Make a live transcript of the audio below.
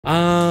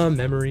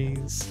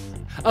Memories.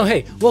 Oh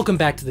hey, welcome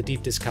back to the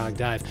Deep DISCOG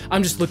Dive.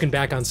 I'm just looking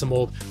back on some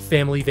old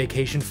family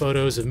vacation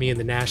photos of me and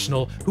the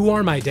National, who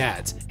are my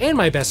dads, and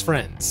my best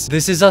friends.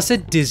 This is us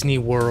at Disney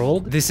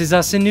World, this is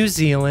us in New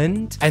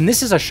Zealand, and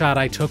this is a shot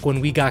I took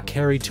when we got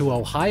carried to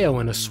Ohio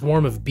in a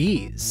swarm of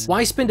bees.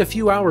 Why spend a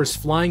few hours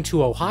flying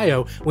to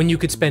Ohio when you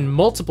could spend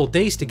multiple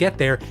days to get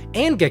there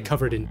and get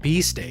covered in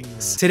bee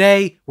stings?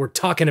 Today, we're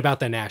talking about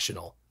the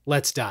National.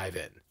 Let's dive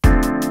in.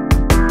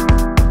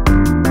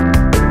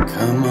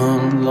 Come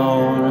on,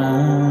 Laura.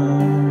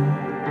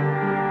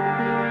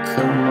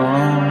 Come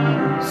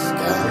on,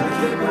 Skaggs.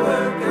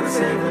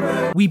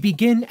 We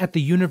begin at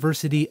the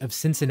University of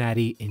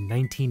Cincinnati in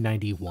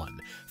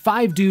 1991.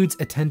 5 dudes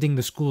attending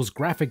the school's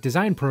graphic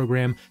design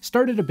program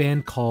started a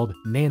band called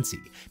Nancy.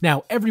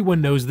 Now,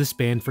 everyone knows this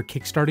band for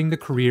kickstarting the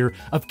career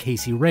of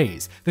Casey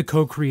Reyes, the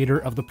co-creator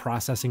of the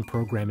processing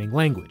programming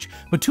language.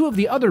 But 2 of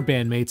the other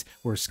bandmates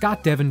were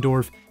Scott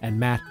Devendorf and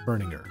Matt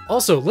Berninger.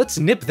 Also, let's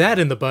nip that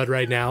in the bud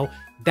right now.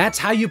 That's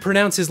how you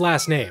pronounce his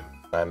last name.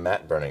 I'm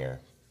Matt Berninger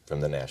from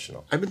the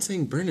National. I've been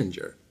saying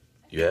Berninger.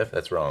 You have?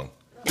 That's wrong.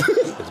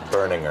 It's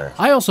Berninger.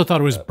 I also thought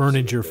it was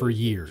Berninger for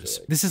years.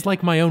 This is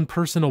like my own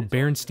personal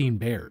Bernstein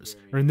Bears,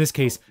 or in this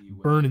case,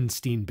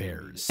 Bernstein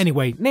Bears.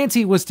 Anyway,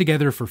 Nancy was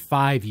together for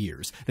 5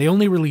 years. They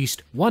only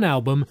released 1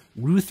 album,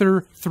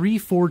 Ruther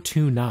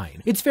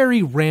 3429. It's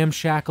very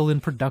ramshackle in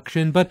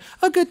production, but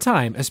a good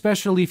time,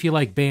 especially if you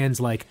like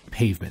bands like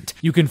Pavement.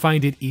 You can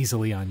find it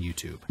easily on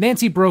YouTube.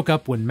 Nancy broke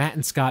up when Matt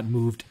and Scott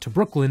moved to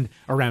Brooklyn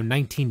around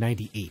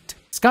 1998.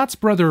 Scott's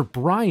brother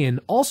Brian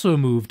also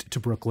moved to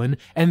Brooklyn,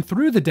 and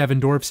through the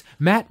Devendorfs,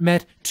 Matt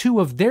met 2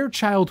 of their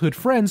childhood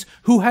friends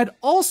who had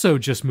also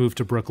just moved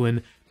to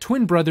Brooklyn,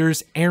 twin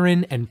brothers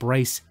Aaron and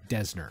Bryce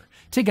Desner.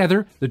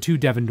 Together, the 2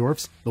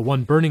 Devendorfs, the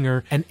one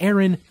Berninger, and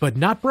Aaron, but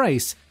not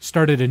Bryce,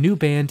 started a new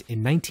band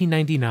in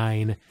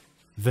 1999,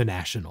 The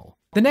National.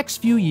 The next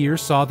few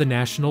years saw the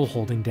National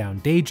holding down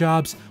day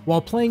jobs while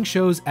playing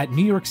shows at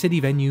New York City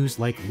venues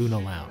like Luna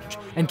Lounge.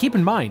 And keep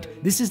in mind,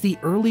 this is the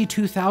early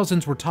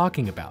 2000s we're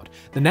talking about.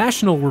 The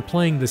National were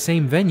playing the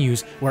same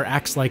venues where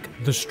acts like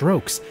The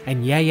Strokes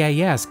and Yeah Yeah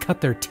Yeahs cut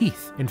their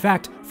teeth. In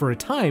fact, for a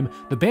time,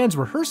 the band's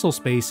rehearsal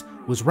space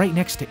was right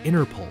next to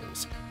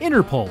Interpol's.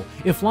 Interpol,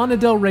 if Lana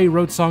Del Rey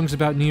wrote songs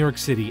about New York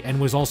City and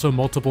was also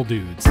multiple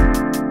dudes.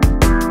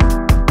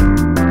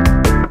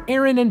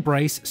 Aaron and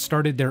Bryce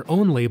started their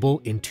own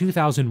label in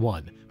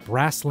 2001,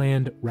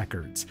 Brassland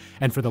Records,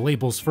 and for the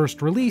label's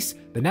first release,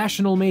 the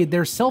National made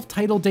their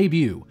self-titled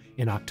debut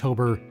in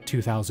October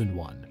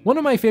 2001. One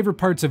of my favorite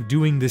parts of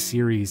doing this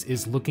series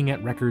is looking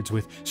at records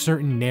with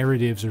certain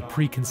narratives or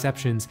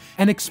preconceptions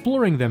and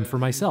exploring them for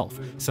myself.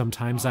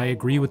 Sometimes I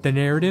agree with the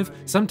narrative,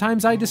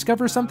 sometimes I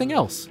discover something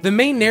else. The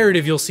main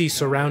narrative you'll see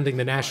surrounding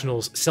the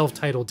National's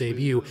self-titled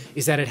debut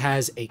is that it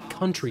has a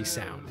country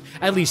sound,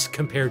 at least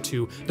compared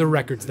to the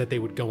records that they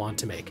would go on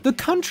to make. The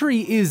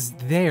country is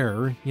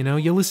there, you know,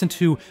 you listen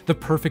to The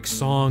Perfect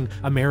Song,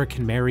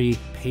 American Mary,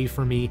 Pay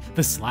For Me,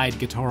 the slide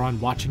guitar on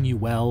Watching You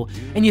Well,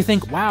 and you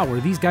think, wow,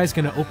 are these guys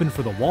gonna open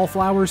for the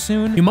Wallflowers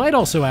soon? You might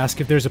also ask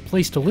if there's a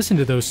place to listen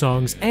to those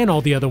songs and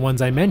all the other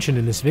ones I mentioned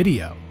in this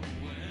video.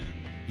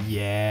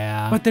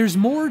 Yeah. But there's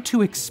more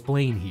to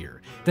explain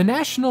here. The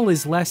National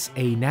is less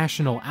a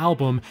National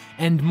album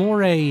and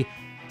more a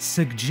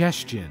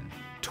suggestion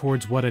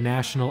towards what a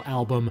National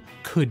album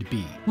could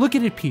be. Look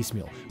at it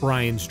piecemeal.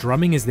 Brian's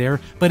drumming is there,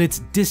 but it's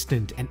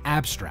distant and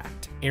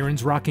abstract.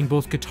 Aaron's rocking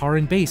both guitar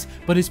and bass,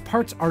 but his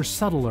parts are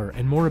subtler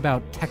and more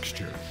about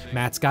texture.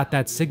 Matt's got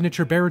that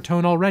signature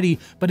baritone already,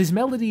 but his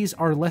melodies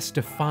are less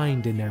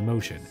defined in their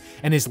motion,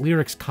 and his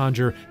lyrics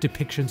conjure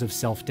depictions of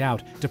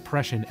self-doubt,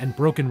 depression, and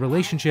broken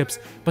relationships,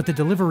 but the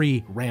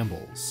delivery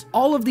rambles.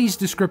 All of these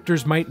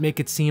descriptors might make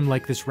it seem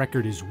like this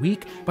record is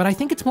weak, but I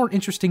think it's more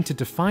interesting to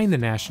define the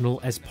National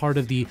as part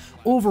of the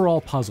overall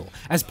puzzle,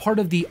 as part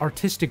of the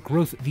artistic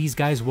growth these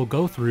guys will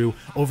go through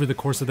over the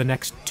course of the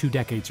next 2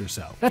 decades or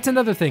so. That's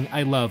another thing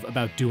I love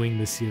about doing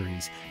this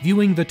series,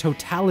 viewing the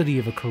totality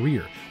of a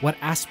career, what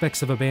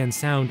aspects of a band's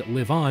sound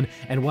live on,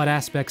 and what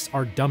aspects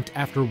are dumped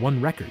after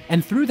one record.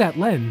 And through that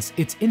lens,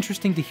 it's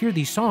interesting to hear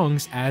these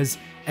songs as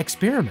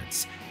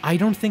experiments. I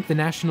don't think the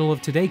National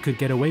of today could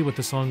get away with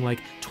a song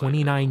like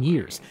 29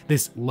 Years,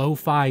 this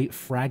lo-fi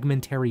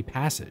fragmentary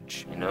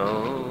passage. You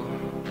know,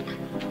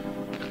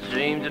 I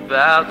dreamed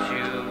about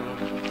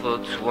you for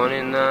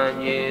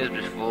 29 years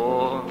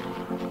before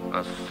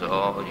I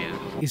saw you.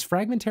 Is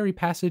fragmentary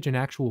passage an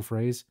actual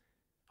phrase?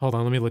 Hold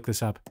on, let me look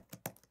this up.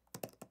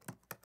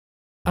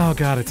 Oh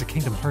god, it's a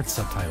Kingdom Hearts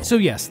subtitle. So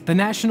yes, the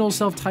National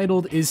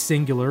self-titled is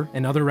singular,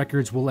 and other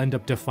records will end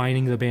up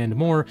defining the band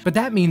more, but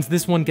that means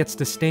this one gets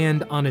to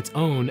stand on its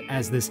own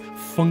as this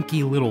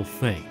funky little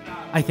thing.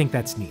 I think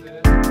that's neat.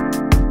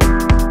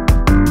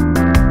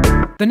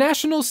 The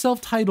National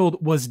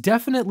self-titled was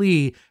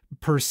definitely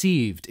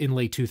perceived in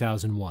late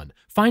 2001.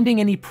 Finding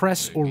any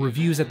press or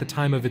reviews at the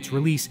time of its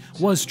release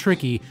was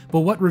tricky, but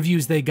what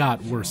reviews they got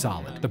were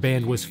solid. The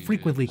band was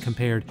frequently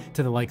compared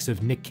to the likes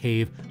of Nick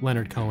Cave,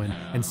 Leonard Cohen,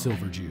 and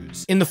Silver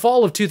Jews. In the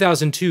fall of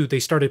 2002, they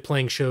started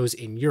playing shows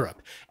in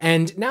Europe,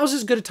 and now's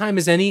as good a time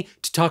as any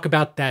to talk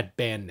about that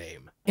band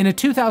name. In a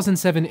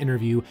 2007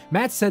 interview,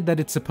 Matt said that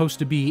it's supposed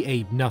to be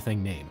a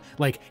nothing name,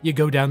 like you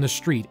go down the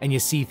street and you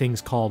see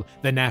things called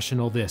the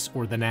National this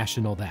or the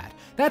National that.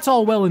 That's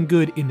all well and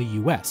good in the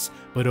US,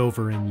 but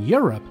over in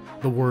Europe,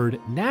 the word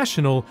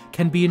national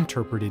can be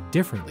interpreted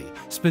differently,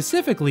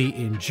 specifically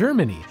in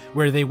Germany,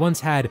 where they once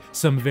had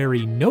some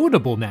very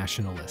notable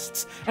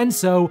nationalists. And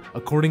so,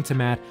 according to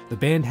Matt, the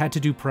band had to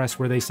do press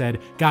where they said,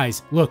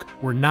 guys, look,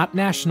 we're not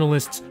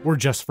nationalists, we're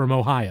just from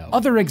Ohio.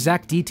 Other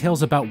exact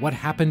details about what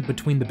happened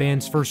between the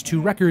band's first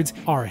two records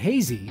are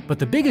hazy, but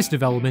the biggest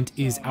development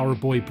is our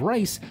boy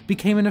Bryce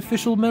became an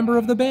official member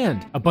of the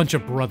band. A bunch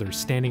of brothers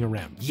standing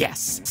around.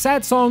 Yes!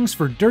 Sad Songs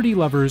for Dirty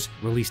Lovers,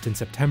 released in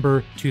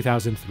September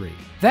 2003.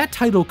 That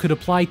title could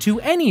apply to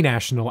any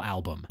national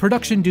album.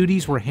 Production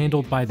duties were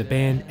handled by the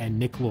band and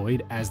Nick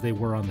Lloyd, as they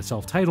were on the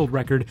self-titled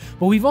record,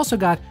 but we've also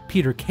got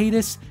Peter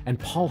Katis and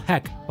Paul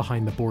Heck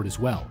behind the board as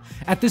well.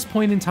 At this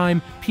point in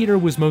time, Peter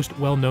was most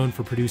well known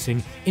for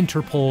producing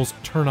Interpol's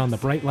Turn on the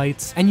Bright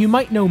Lights, and you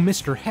might know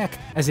Mr. Heck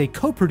as a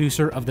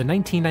co-producer of the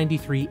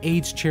 1993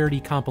 AIDS charity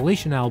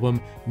compilation album,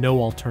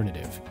 No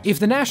Alternative. If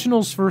the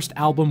Nationals' first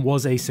album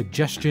was a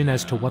suggestion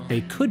as to what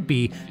they could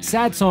be,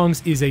 Sad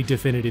Songs is a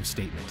definitive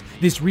statement.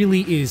 This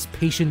really is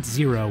patient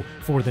zero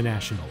for the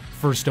National.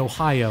 First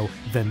Ohio,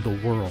 then the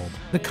world.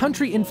 The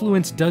country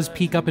influence does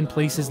peak up in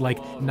places like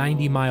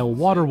 90 Mile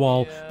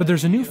Waterwall, but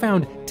there's a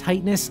newfound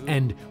tightness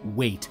and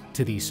weight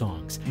to these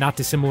songs, not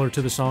dissimilar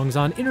to the songs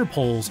on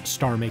Interpol's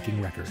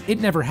star-making record. It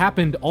Never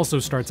Happened also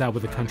starts out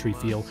with a country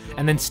feel,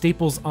 and then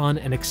staples on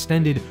an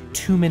extended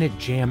 2-minute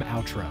jam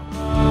outro.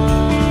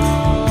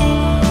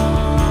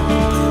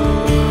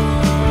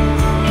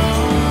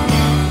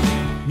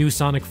 New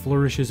sonic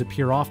flourishes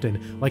appear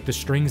often, like the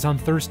strings on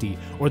Thirsty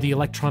or the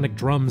electronic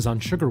drums on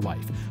Sugar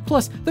Wife.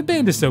 Plus, the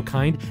band is so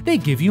kind, they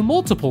give you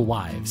multiple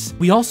wives.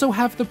 We also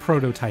have the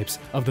prototypes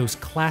of those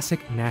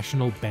classic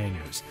national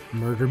bangers.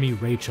 Murder Me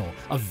Rachel,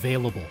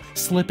 Available,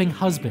 Slipping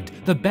Husband,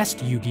 the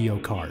best Yu-Gi-Oh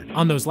card.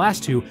 On those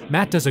last two,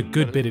 Matt does a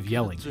good bit of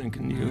yelling.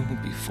 Drinking you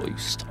before you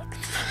start.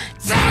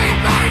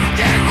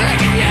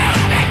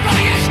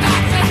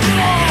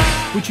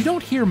 Which you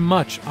don't hear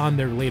much on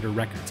their later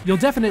records. You'll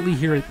definitely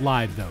hear it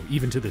live though,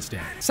 even to this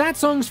day. Sad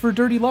Songs for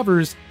Dirty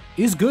Lovers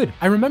is good.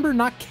 I remember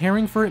not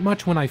caring for it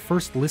much when I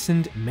first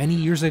listened many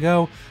years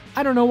ago.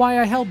 I don't know why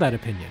I held that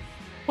opinion.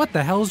 What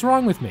the hell is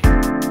wrong with me?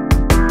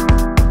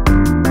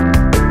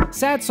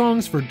 Sad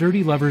Songs for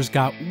Dirty Lovers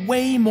got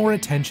way more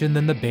attention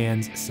than the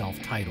band's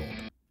self-titled.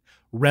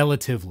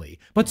 Relatively,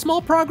 but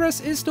small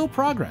progress is still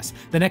progress.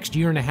 The next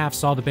year and a half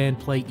saw the band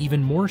play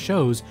even more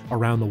shows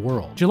around the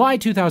world. July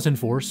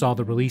 2004 saw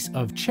the release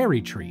of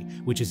Cherry Tree,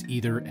 which is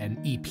either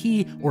an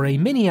EP or a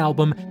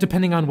mini-album,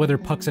 depending on whether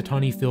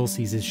Puxatawny Phil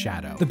sees his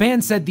shadow. The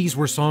band said these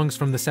were songs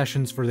from the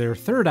sessions for their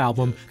third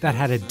album that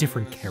had a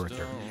different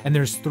character, and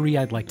there's three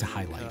I'd like to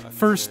highlight.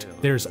 First,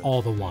 there's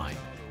All the Wine.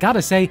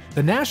 Gotta say,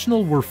 the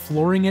National were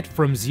flooring it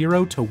from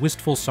zero to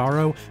Wistful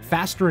Sorrow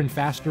faster and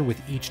faster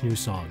with each new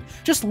song.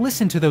 Just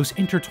listen to those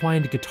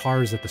intertwined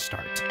guitars at the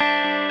start.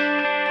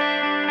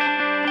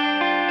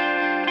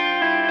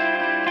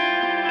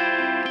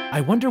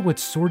 I wonder what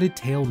sordid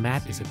tale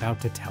Matt is about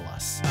to tell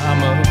us.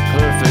 I'm a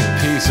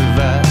perfect piece of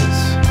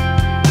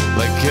ass,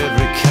 like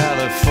every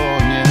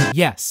Californian.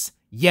 Yes,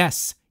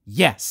 yes,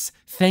 yes.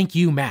 Thank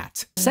you,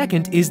 Matt.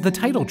 Second is the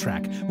title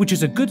track, which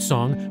is a good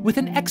song with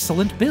an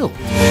excellent build.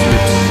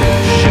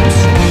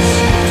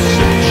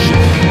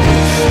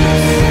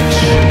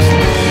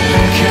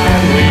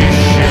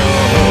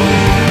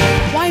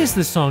 Why is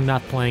this song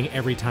not playing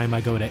every time I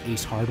go to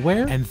Ace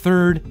Hardware? And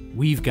third,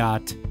 we've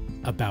got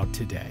About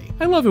Today.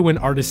 I love it when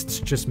artists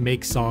just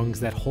make songs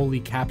that wholly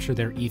capture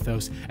their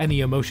ethos and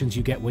the emotions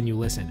you get when you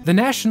listen. The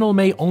National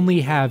may only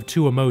have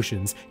two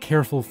emotions,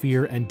 Careful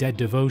Fear and Dead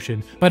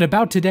Devotion, but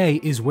About Today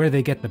is where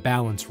they get the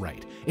balance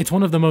right. It's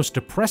one of the most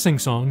depressing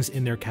songs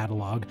in their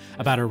catalog,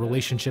 about a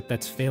relationship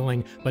that's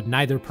failing, but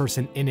neither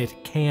person in it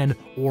can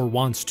or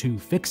wants to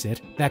fix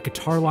it. That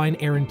guitar line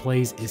Aaron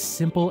plays is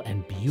simple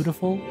and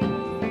beautiful.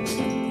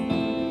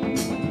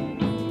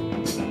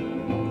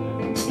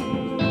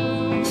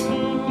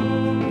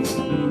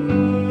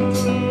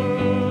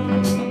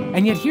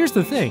 And yet here's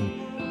the thing,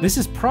 this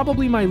is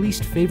probably my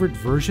least favorite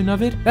version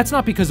of it. That's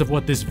not because of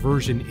what this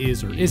version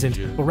is or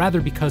isn't, but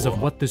rather because of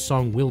what this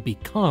song will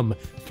become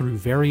through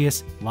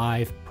various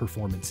live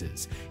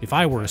performances. If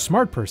I were a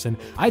smart person,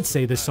 I'd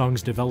say this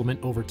song's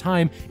development over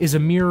time is a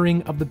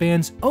mirroring of the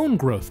band's own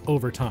growth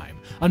over time.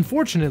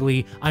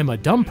 Unfortunately, I'm a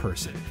dumb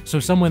person,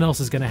 so someone else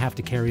is gonna have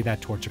to carry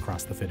that torch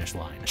across the finish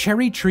line.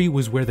 Cherry Tree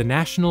was where the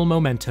National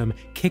momentum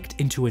kicked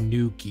into a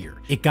new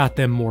gear. It got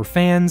them more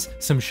fans,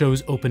 some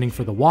shows opening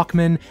for the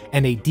Walkman,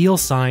 and a deal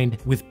signed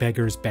with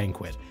Beggar's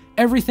Banquet.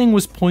 Everything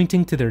was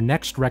pointing to their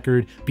next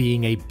record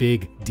being a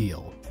big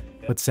deal.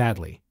 But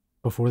sadly,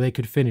 before they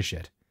could finish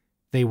it,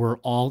 they were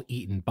all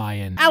eaten by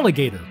an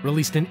alligator,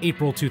 released in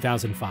April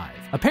 2005.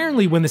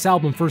 Apparently, when this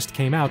album first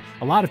came out,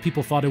 a lot of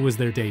people thought it was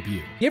their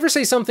debut. You ever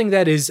say something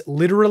that is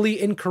literally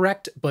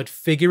incorrect, but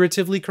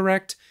figuratively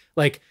correct?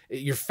 Like,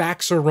 your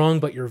facts are wrong,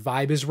 but your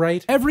vibe is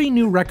right? Every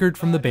new record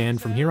from the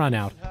band from here on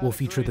out will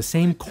feature the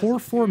same core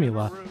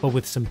formula, but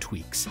with some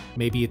tweaks.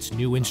 Maybe it's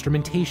new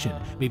instrumentation,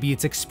 maybe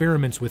it's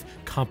experiments with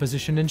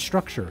composition and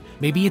structure,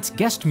 maybe it's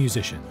guest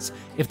musicians.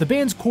 If the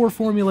band's core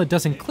formula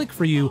doesn't click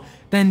for you,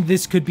 then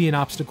this could be an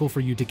obstacle for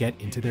you to get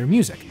into their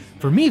music.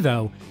 For me,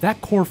 though,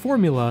 that core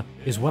formula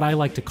is what I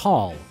like to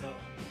call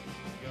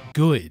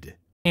good.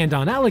 And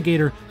on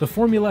Alligator, the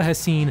formula has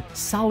seen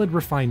solid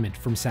refinement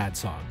from sad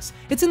songs.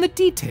 It's in the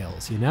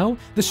details, you know?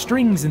 The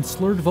strings and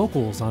slurred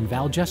vocals on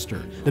Val Jester,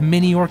 the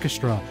mini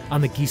orchestra on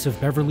The Geese of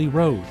Beverly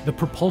Road, the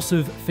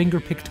propulsive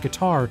finger-picked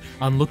guitar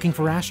on Looking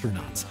for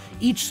Astronauts.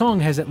 Each song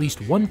has at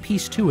least one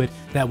piece to it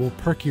that will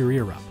perk your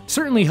ear up.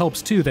 Certainly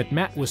helps too that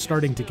Matt was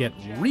starting to get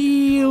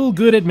real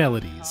good at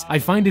melodies. I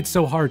find it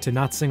so hard to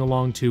not sing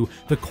along to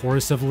the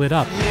chorus of Lit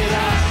Up.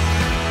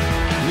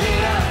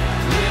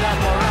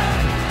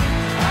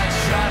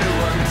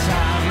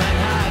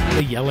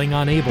 The yelling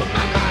on Abel.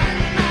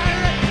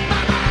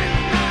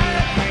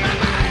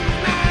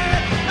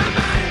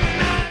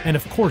 And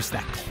of course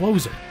that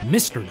closer,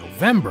 Mr.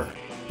 November.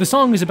 The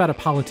song is about a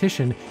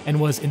politician and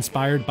was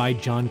inspired by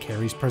John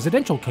Kerry's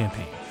presidential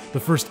campaign, the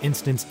first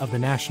instance of the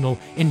National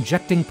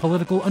injecting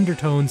political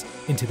undertones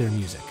into their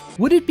music.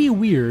 Would it be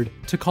weird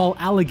to call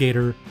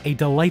Alligator a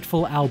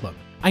delightful album?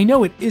 I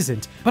know it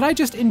isn't, but I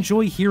just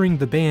enjoy hearing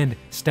the band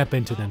step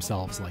into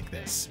themselves like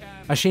this.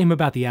 A shame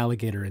about the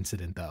Alligator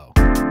incident, though.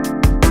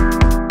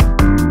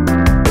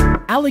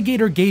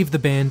 Alligator gave the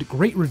band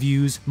great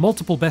reviews,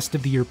 multiple Best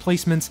of the Year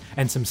placements,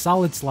 and some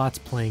solid slots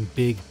playing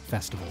big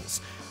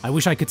festivals. I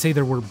wish I could say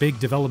there were big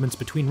developments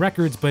between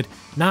records, but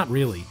not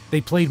really.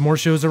 They played more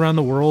shows around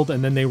the world,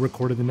 and then they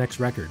recorded the next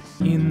record.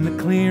 In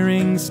the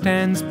clearing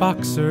stands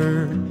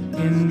Boxer.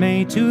 In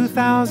May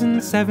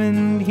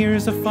 2007,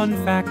 here's a fun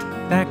fact.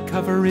 That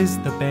cover is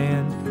the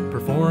band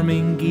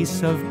performing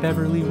Geese of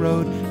Beverly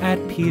Road at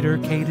Peter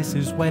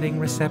Cadis's wedding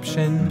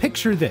reception.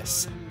 Picture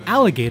this,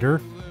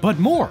 Alligator, but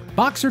more.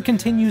 Boxer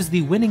continues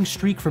the winning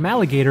streak from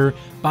Alligator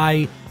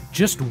by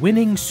just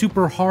winning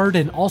super hard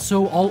and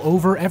also all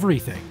over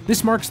everything.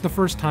 This marks the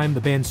first time the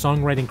band's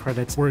songwriting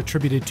credits were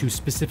attributed to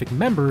specific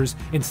members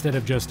instead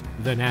of just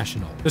The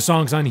National. The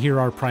songs on here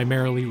are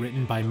primarily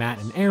written by Matt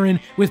and Aaron,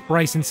 with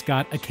Bryce and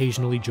Scott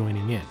occasionally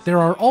joining in. There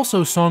are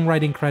also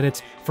songwriting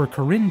credits for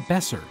Corinne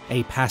Besser,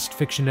 a past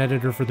fiction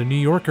editor for The New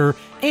Yorker,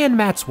 and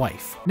Matt's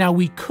wife. Now,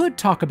 we could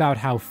talk about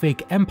how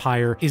Fake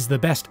Empire is the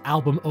best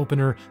album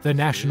opener The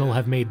National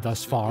have made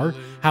thus far,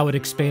 how it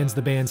expands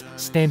the band's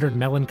standard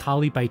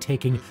melancholy by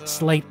taking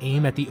slight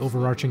aim at the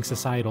overarching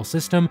societal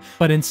system,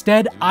 but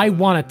instead, I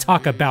want to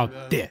talk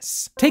about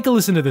this. Take a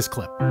listen to this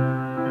clip.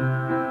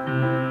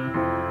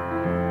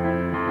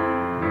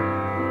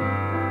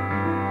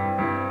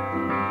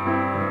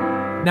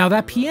 Now,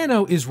 that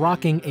piano is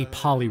rocking a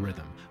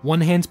polyrhythm.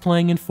 One hand's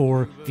playing in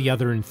 4, the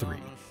other in 3.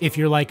 If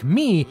you're like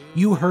me,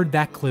 you heard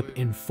that clip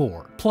in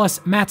 4. Plus,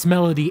 Matt's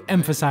melody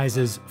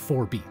emphasizes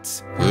 4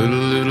 beats. Put a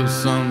little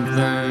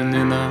something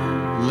in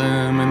a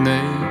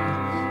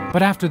lemonade.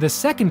 But after the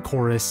second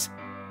chorus,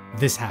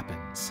 this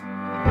happens.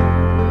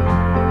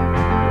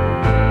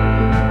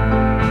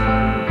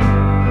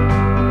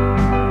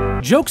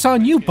 Joke's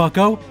on you,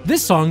 bucko.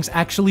 This song's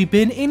actually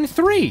been in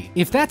 3.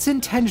 If that's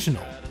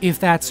intentional, if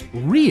that's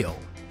real,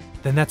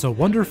 then that's a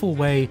wonderful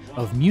way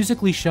of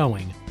musically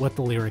showing what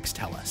the lyrics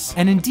tell us.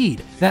 And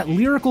indeed, that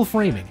lyrical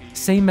framing,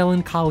 same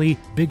melancholy,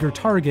 bigger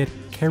target,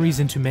 carries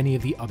into many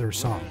of the other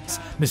songs.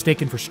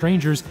 Mistaken for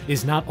Strangers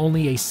is not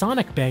only a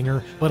sonic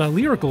banger, but a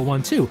lyrical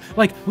one too.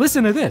 Like,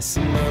 listen to this.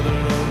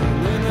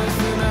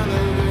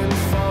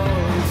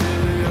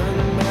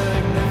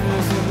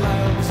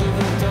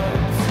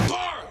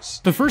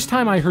 The first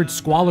time I heard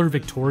Squalor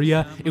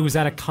Victoria, it was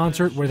at a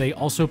concert where they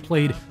also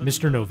played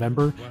Mr.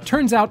 November.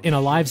 Turns out in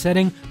a live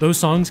setting, those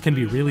songs can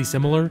be really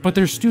similar, but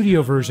their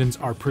studio versions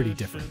are pretty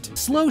different.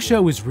 Slow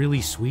Show is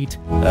really sweet.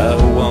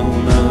 I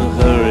wanna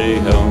hurry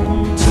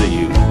home to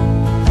you.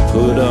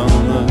 Put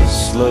on a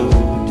slow,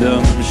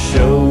 dumb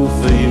show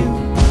for you.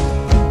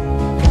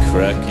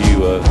 Crack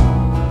you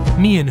up.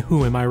 Me and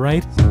who, am I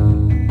right? You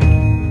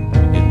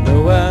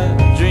know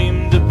I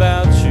dreamed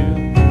about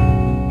you.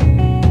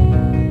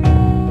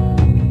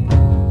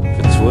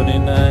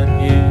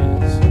 29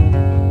 years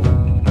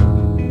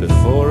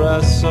before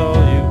I saw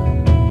you.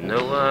 No,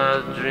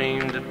 I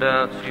dreamed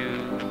about you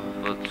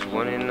for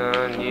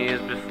 29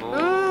 years before.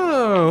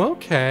 Oh,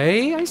 okay.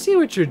 Okay, I see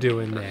what you're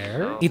doing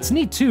there. It's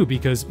neat too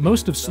because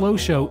most of Slow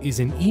Show is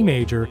in E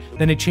major,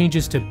 then it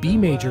changes to B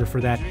major for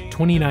that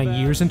 29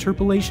 years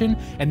interpolation,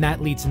 and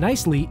that leads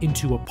nicely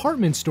into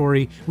Apartment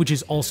Story, which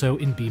is also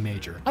in B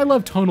major. I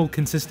love tonal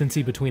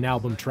consistency between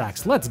album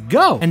tracks. Let's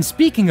go! And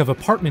speaking of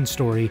Apartment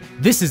Story,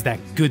 this is that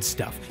good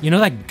stuff. You know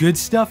that good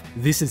stuff?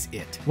 This is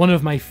it. One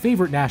of my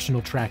favorite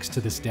National tracks to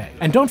this day.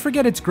 And don't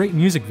forget its great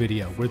music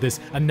video, where this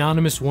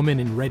anonymous woman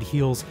in red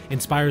heels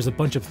inspires a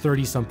bunch of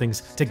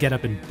 30-somethings to get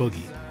up and boogie.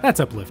 That's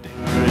uplifting.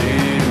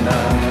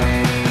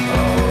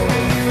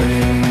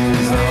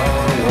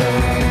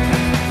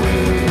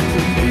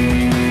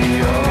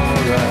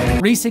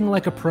 Racing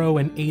Like a Pro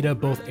and Ada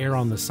both air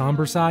on the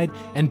somber side,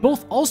 and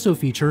both also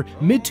feature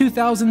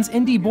mid-2000s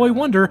indie boy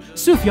wonder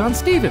Sufjan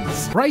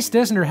Stevens. Bryce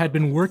Dessner had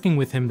been working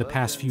with him the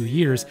past few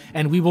years,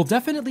 and we will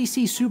definitely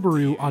see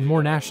Subaru on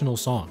more National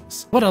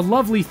songs. What a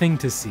lovely thing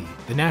to see,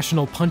 the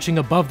National punching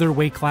above their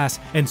weight class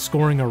and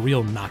scoring a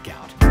real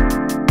knockout.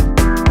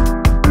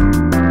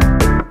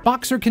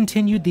 Boxer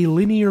continued the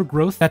linear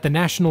growth that the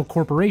National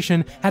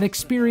Corporation had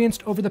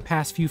experienced over the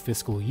past few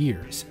fiscal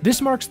years.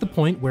 This marks the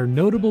point where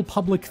notable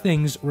public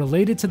things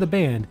related to the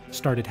band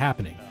started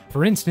happening.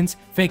 For instance,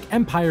 Fake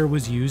Empire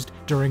was used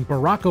during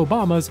Barack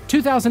Obama's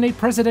 2008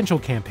 presidential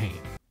campaign.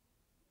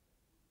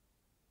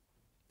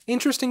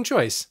 Interesting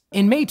choice.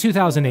 In May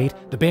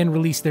 2008, the band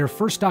released their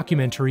first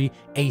documentary,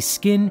 A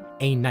Skin,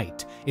 A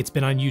Night. It's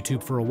been on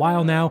YouTube for a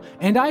while now,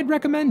 and I'd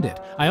recommend it.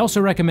 I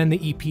also recommend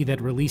the EP that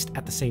released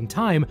at the same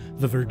time,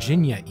 the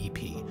Virginia EP.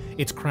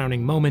 Its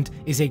crowning moment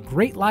is a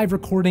great live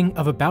recording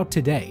of About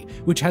Today,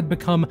 which had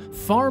become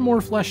far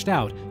more fleshed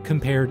out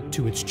compared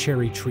to its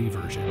Cherry Tree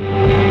version.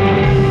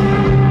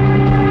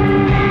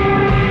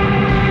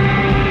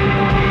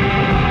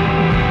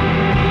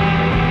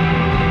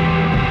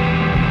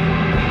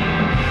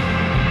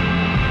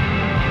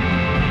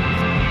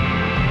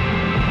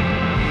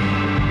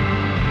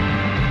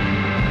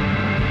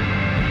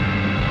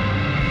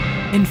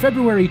 In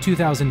February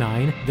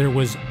 2009, there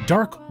was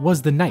Dark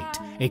Was the Night,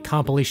 a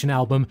compilation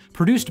album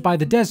produced by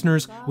the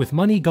Dessners with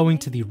money going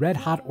to the Red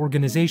Hot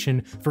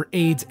Organization for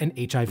AIDS and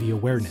HIV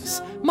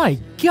awareness. My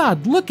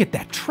God, look at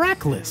that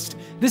track list!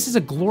 This is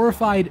a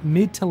glorified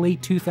mid to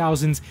late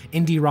 2000s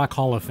indie rock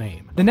hall of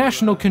fame. The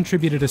National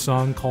contributed a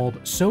song called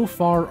So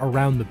Far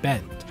Around the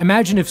Bend.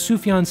 Imagine if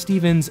Sufjan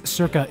Stevens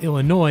circa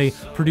Illinois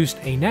produced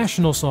a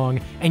National song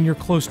and you're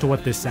close to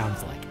what this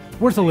sounds like.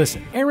 Worth a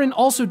listen. Aaron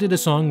also did a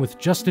song with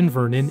Justin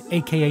Vernon,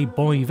 aka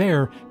Bon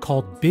Iver,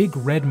 called Big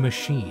Red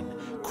Machine.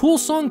 Cool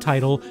song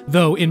title,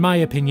 though in my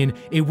opinion,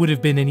 it would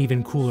have been an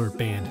even cooler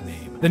band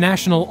name. The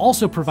National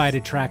also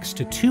provided tracks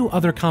to 2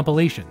 other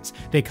compilations.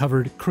 They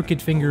covered Crooked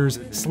Fingers'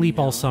 Sleep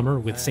All Summer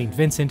with St.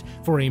 Vincent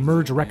for a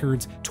Merge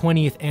Records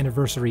 20th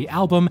anniversary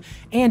album,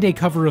 and a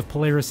cover of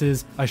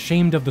Polaris's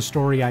Ashamed of the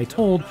Story I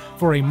Told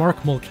for a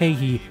Mark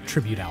Mulcahy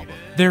tribute album.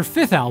 Their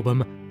 5th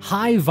album,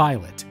 High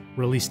Violet,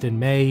 released in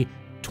May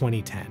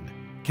 2010.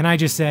 Can I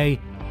just say,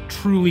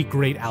 truly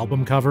great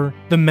album cover.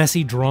 The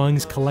messy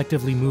drawings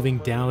collectively moving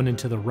down and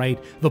to the right,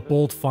 the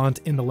bold font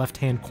in the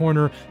left-hand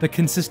corner, the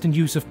consistent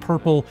use of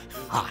purple,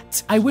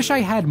 hot. I wish I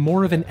had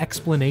more of an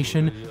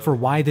explanation for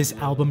why this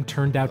album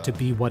turned out to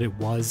be what it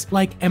was.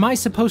 Like, am I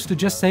supposed to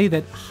just say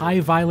that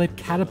High Violet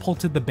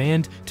catapulted the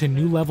band to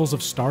new levels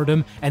of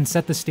stardom and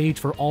set the stage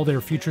for all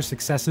their future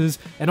successes,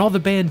 and all the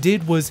band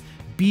did was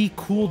be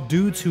cool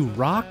dudes who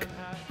rock?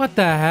 What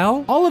the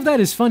hell? All of that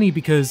is funny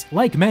because,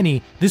 like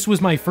many, this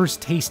was my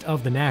first taste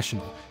of the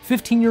National.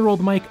 15-year-old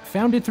Mike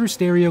found it through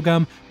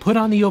Stereogum, put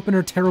on the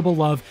opener Terrible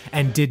Love,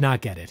 and did not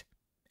get it.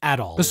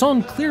 At all. The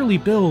song clearly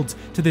builds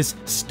to this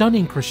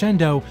stunning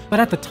crescendo, but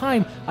at the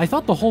time, I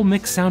thought the whole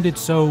mix sounded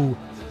so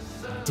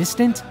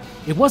distant.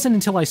 It wasn't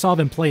until I saw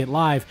them play it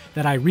live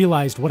that I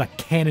realized what a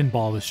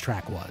cannonball this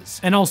track was.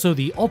 And also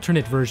the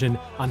alternate version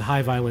on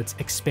High Violet's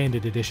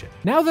expanded edition.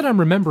 Now that I'm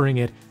remembering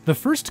it, the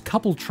first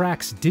couple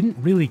tracks didn't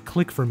really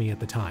click for me at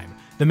the time.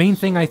 The main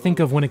thing I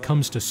think of when it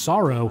comes to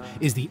Sorrow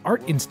is the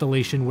art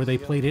installation where they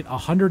played it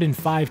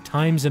 105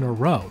 times in a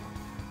row.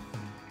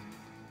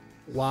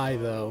 Why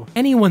though?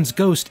 Anyone's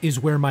Ghost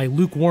is where my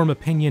lukewarm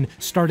opinion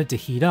started to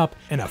heat up,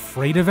 and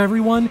Afraid of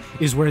Everyone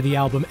is where the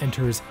album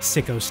enters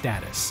sicko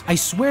status. I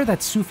swear that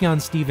Sufjan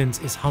Stevens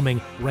is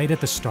humming right at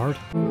the start.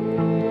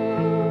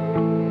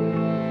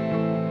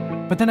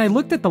 But then I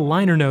looked at the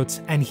liner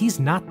notes and he's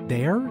not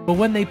there. But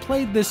when they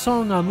played this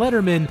song on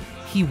Letterman,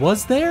 he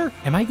was there?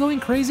 Am I going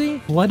crazy?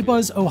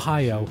 Bloodbuzz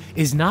Ohio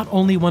is not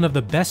only one of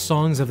the best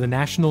songs of the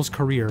National's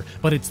career,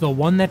 but it's the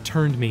one that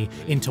turned me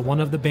into one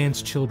of the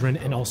band's children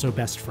and also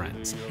best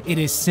friends. It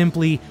is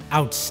simply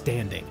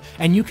outstanding.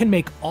 And you can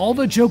make all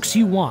the jokes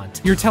you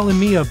want. You're telling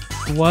me a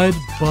blood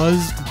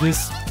buzzed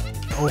this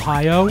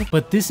Ohio?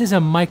 But this is a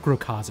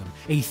microcosm,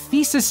 a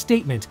thesis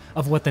statement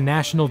of what the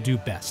National do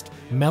best.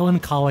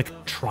 Melancholic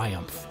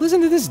triumph.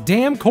 Listen to this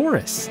damn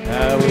chorus.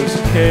 I was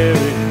carried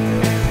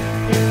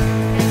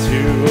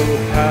to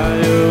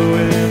Ohio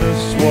in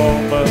a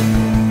swarm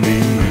of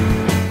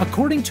bees.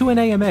 According According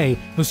to an AMA,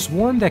 the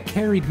swarm that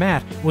carried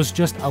Matt was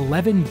just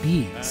 11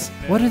 bees.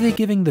 What are they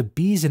giving the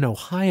bees in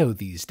Ohio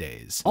these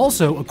days?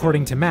 Also,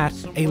 according to Matt,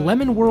 a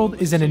lemon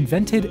world is an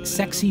invented,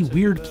 sexy,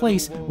 weird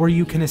place where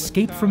you can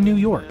escape from New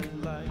York.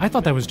 I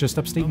thought that was just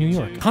upstate New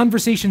York.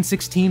 Conversation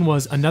 16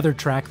 was another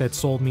track that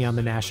sold me on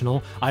the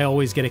National. I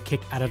always get a kick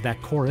out of that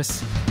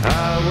chorus.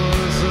 I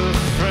was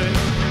afraid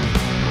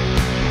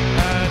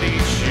I'd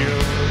eat your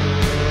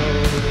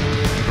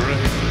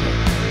brains.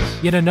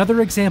 Yet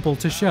another example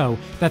to show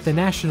that the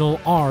National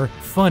are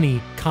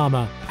funny,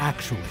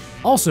 actually.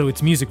 Also,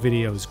 its music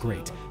video is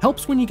great.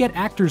 Helps when you get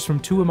actors from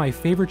two of my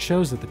favorite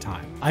shows at the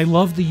time. I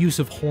love the use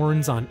of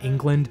horns on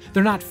England.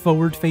 They're not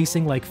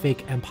forward-facing like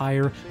fake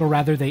Empire, but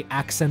rather they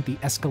accent the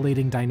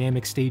escalating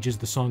dynamic stages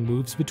the song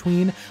moves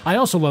between. I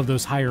also love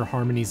those higher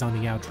harmonies on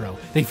the outro.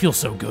 They feel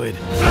so good.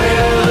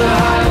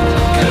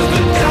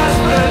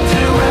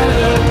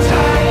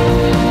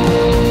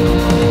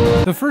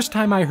 The first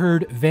time I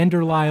heard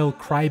Vanderlyle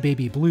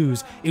Crybaby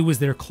Blues, it was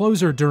their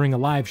closer during a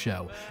live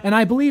show, and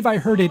I believe I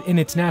heard it in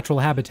its natural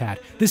habitat.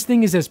 This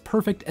thing is as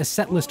perfect a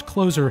setlist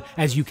closer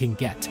as you can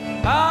get.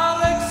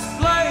 I'll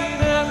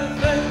explain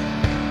everything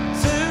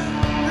to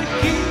the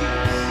keys.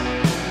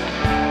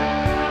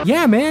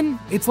 Yeah, man,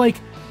 it's like,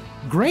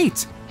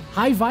 great.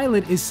 High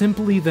Violet is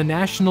simply the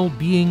National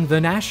being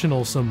the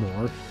National some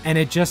more, and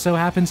it just so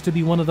happens to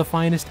be one of the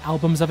finest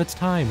albums of its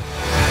time.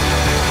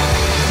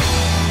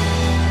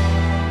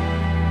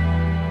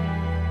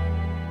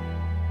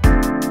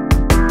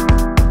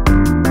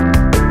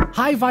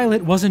 High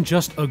Violet wasn't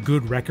just a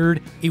good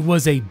record, it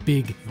was a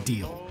big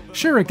deal.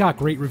 Sure, it got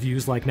great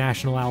reviews like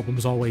National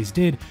albums always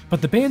did,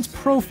 but the band's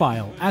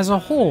profile as a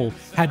whole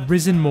had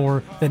risen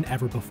more than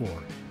ever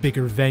before.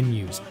 Bigger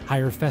venues,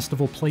 higher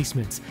festival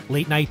placements,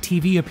 late-night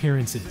TV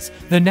appearances.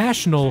 The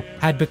National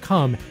had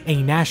become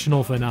a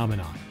national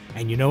phenomenon.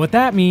 And you know what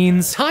that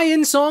means.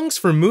 Tie-in songs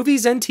for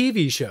movies and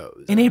TV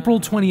shows. In April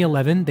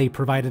 2011, they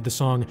provided the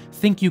song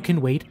Think You Can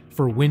Wait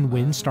for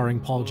Win-Win starring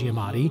Paul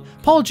Giamatti.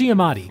 Paul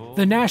Giamatti,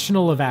 the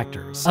National of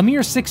actors. A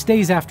mere 6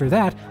 days after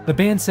that, the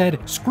band said,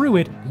 screw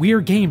it, we're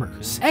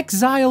gamers.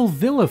 Exile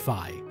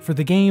Vilify for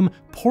the game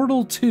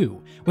Portal 2.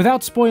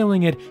 Without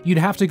spoiling it, you'd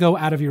have to go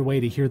out of your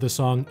way to hear the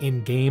song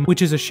in-game,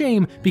 which is a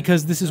shame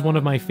because this is one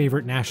of my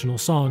favorite National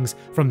songs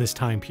from this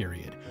time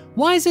period.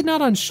 Why is it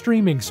not on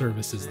streaming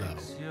services though?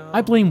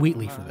 I blame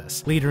Wheatley for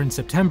this. Later in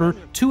September,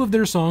 2 of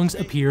their songs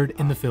appeared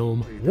in the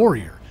film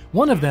Warrior.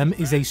 One of them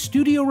is a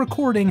studio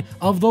recording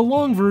of the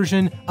long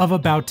version of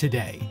About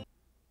Today.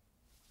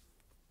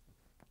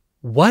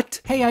 What?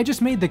 Hey, I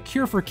just made the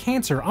cure for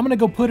cancer. I'm gonna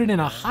go put it in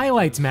a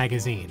highlights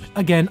magazine.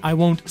 Again, I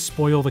won't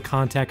spoil the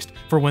context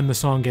for when the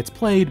song gets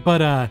played,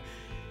 but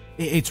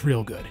it's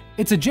real good.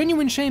 It's a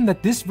genuine shame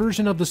that this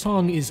version of the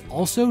song is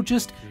also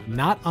just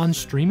not on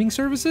streaming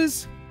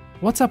services.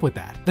 What's up with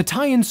that? The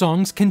tie-in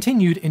songs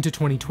continued into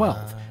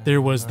 2012.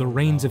 There was The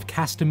Reigns of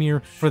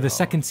Castamere for the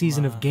second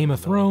season of Game of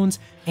Thrones,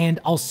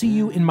 and I'll See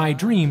You in My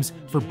Dreams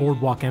for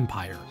Boardwalk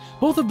Empire.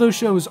 Both of those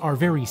shows are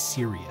very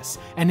serious,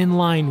 and in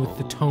line with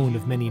the tone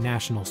of many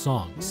National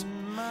songs.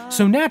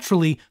 So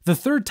naturally, the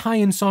third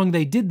tie-in song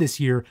they did this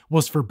year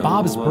was for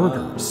Bob's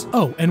Burgers.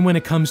 Oh, and when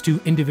it comes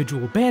to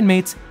individual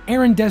bandmates,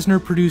 Aaron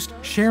Dessner produced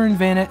Sharon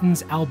Van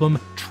Etten's album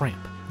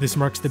Tramp. This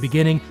marks the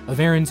beginning of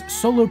Aaron's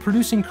solo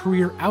producing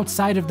career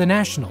outside of the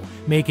National,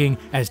 making,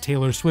 as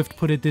Taylor Swift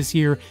put it this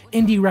year,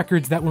 indie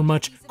records that were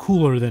much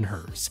cooler than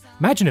hers.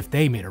 Imagine if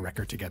they made a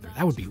record together,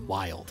 that would be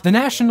wild. The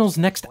National's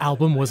next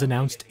album was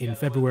announced in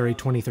February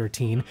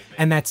 2013,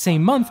 and that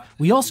same month,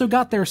 we also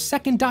got their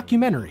second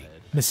documentary,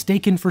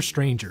 Mistaken for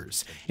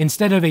Strangers.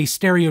 Instead of a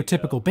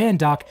stereotypical band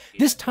doc,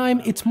 this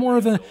time it's more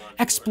of an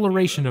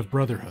exploration of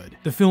brotherhood.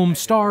 The film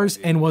stars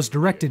and was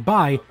directed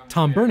by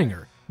Tom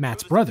Berninger,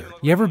 Matt's brother.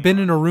 You ever been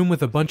in a room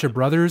with a bunch of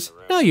brothers?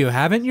 No, you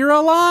haven't, you're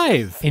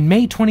alive! In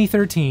May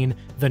 2013,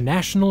 The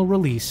National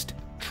released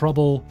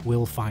Trouble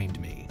Will Find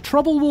Me.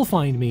 Trouble Will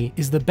Find Me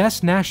is the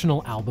best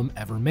National album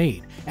ever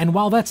made, and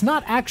while that's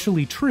not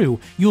actually true,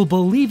 you'll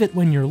believe it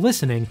when you're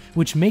listening,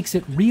 which makes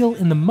it real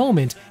in the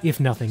moment, if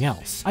nothing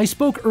else. I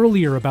spoke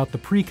earlier about the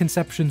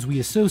preconceptions we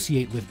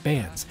associate with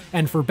bands,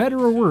 and for better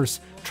or worse,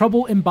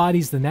 Trouble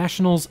embodies the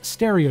National's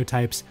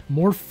stereotypes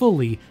more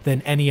fully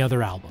than any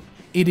other album.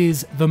 It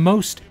is the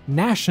most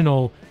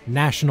National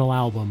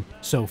album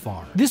so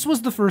far. This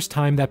was the first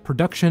time that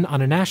production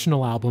on a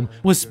National album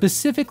was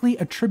specifically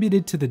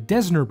attributed to the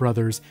Dessner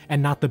brothers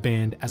and not the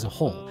band as a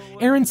whole.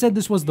 Aaron said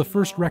this was the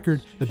first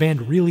record the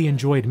band really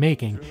enjoyed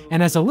making,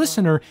 and as a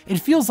listener,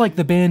 it feels like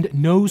the band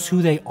knows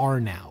who they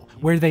are now,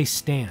 where they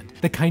stand,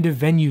 the kind of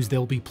venues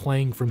they'll be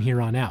playing from here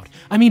on out.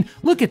 I mean,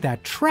 look at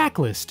that track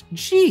list,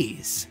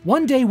 jeez.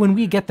 One day when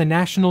we get the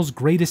National's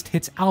greatest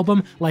hits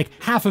album, like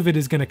half of it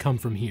is gonna come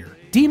from here.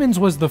 Demons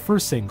was the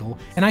first single,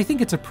 and I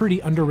think it's a pretty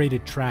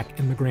underrated track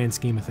in the grand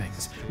scheme of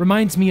things.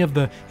 Reminds me of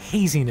the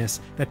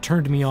haziness that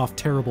turned me off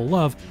Terrible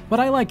Love, but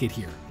I like it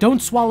here.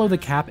 Don't Swallow the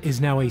Cap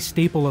is now a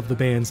staple of the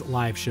band's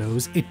live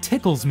shows. It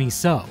tickles me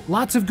so.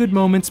 Lots of good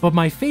moments, but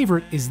my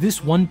favorite is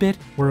this one bit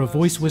where a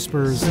voice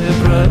whispers,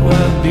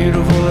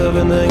 beautiful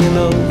heaven hanging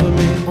over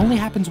me. Only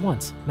happens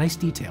once. Nice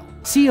detail.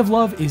 Sea of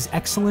Love is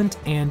excellent,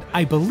 and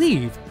I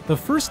believe the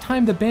first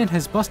time the band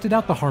has busted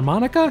out the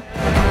harmonica?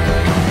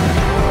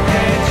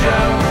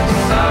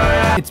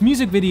 Its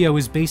music video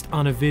is based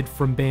on a vid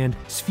from band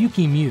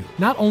Sfuki Mew.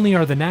 Not only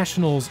are the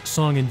National's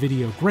song and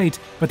video great,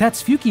 but that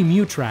Sfuki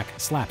Mew track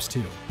slaps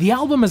too. The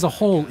album as a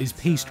whole is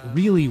paced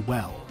really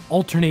well,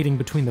 alternating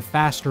between the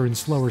faster and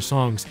slower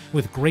songs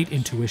with great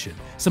intuition.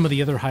 Some of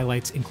the other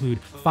highlights include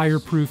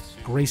Fireproof,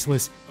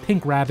 Graceless,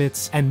 Pink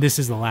Rabbits, and This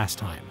Is the Last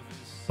Time.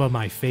 But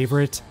my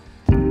favorite?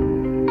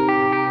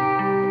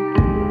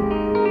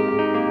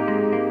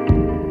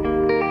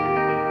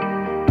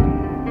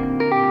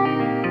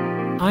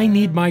 I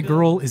Need My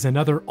Girl is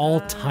another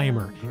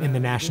all-timer in the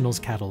National's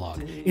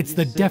catalog. It's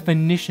the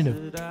definition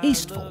of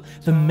tasteful.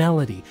 The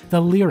melody,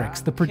 the lyrics,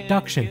 the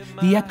production,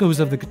 the echoes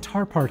of the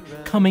guitar part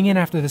coming in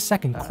after the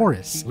second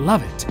chorus.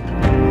 Love it.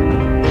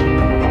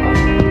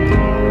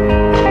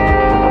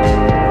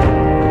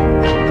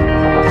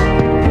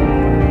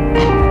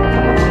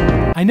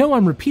 I know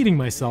I'm repeating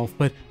myself,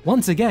 but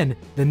once again,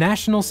 the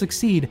National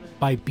succeed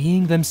by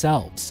being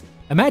themselves.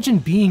 Imagine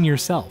being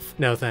yourself.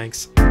 No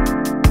thanks.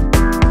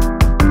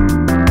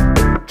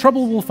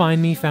 Trouble Will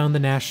Find Me found the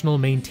National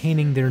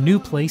maintaining their new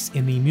place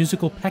in the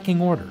musical pecking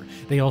order.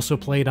 They also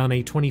played on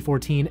a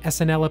 2014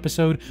 SNL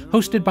episode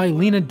hosted by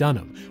Lena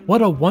Dunham.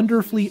 What a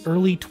wonderfully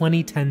early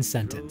 2010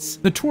 sentence.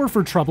 The tour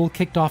for Trouble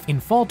kicked off in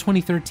fall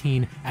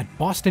 2013 at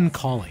Boston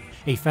Calling,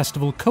 a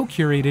festival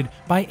co-curated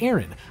by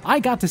Aaron. I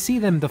got to see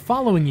them the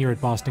following year at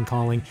Boston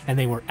Calling, and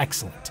they were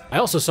excellent. I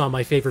also saw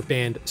my favorite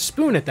band,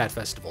 Spoon, at that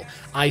festival.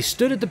 I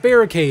stood at the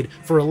barricade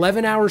for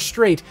 11 hours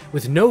straight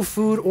with no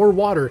food or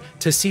water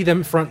to see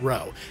them front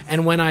row.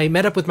 And when I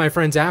met up with my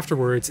friends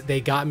afterwards, they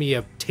got me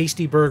a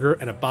tasty burger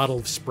and a bottle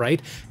of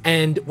Sprite.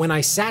 And when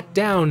I sat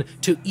down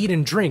to eat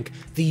and drink,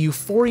 the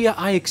euphoria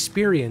I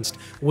experienced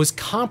was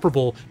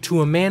comparable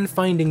to a man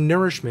finding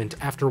nourishment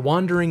after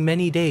wandering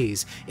many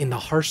days in the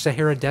harsh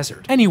Sahara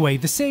Desert. Anyway,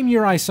 the same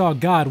year I saw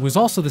God was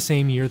also the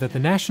same year that the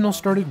National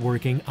started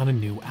working on a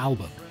new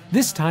album.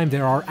 This time,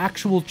 there are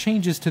actual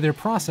changes to their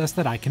process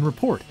that I can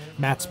report.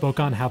 Matt spoke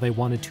on how they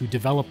wanted to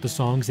develop the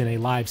songs in a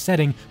live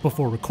setting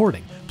before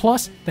recording.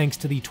 Plus, thanks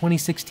to the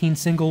 2016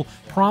 single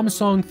Prom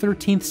Song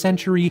 13th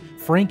Century,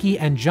 Frankie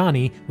and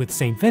Johnny with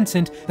St.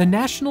 Vincent, the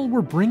National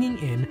were bringing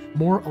in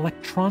more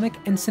electronic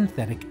and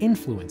synthetic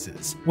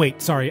influences.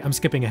 Wait, sorry, I'm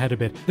skipping ahead a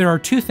bit. There are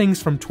two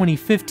things from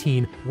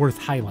 2015 worth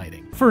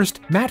highlighting. First,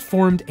 Matt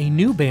formed a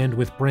new band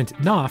with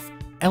Brent Knopf,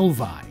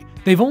 Elvi.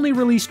 They've only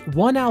released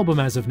one album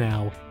as of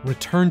now,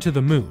 Return to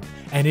the Moon,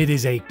 and it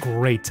is a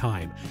great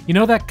time. You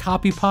know that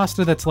copy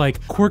pasta that's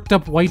like, quirked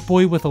up white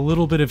boy with a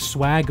little bit of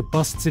swag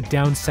busts it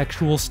down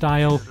sexual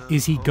style,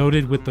 is he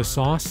goated with the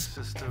sauce?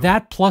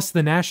 That plus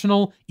the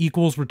National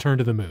equals Return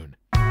to the Moon.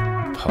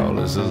 Paul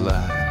is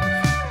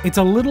alive. It's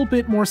a little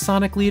bit more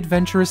sonically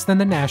adventurous than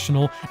the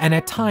National, and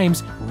at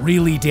times,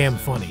 really damn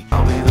funny.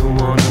 I'll be the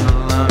one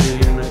allowed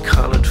in a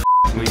colored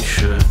me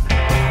shirt.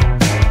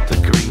 The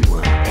green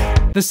one.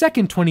 The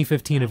second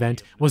 2015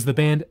 event was the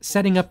band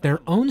setting up their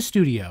own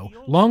studio,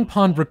 Long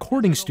Pond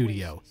Recording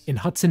Studio, in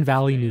Hudson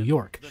Valley, New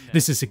York.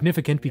 This is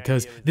significant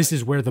because this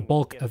is where the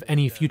bulk of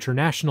any future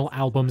National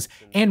albums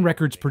and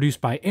records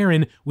produced by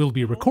Aaron will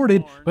be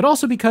recorded, but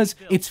also because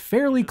it's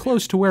fairly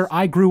close to where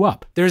I grew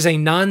up. There's a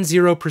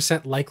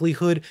non-0%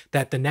 likelihood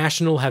that the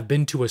National have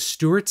been to a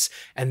Stewart's,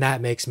 and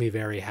that makes me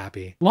very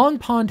happy. Long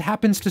Pond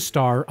happens to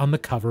star on the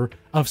cover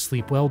of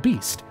Sleep Well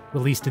Beast,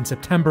 released in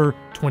September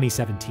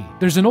 2017.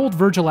 There's an old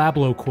Virgil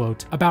Abloh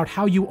quote about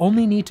how you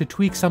only need to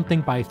tweak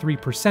something by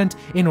 3%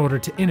 in order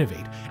to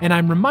innovate, and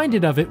I'm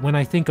reminded of it when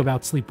I think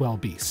about Sleep Well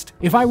Beast.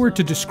 If I were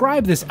to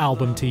describe this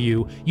album to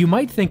you, you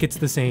might think it's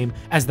the same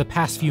as the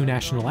past few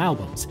National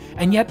albums,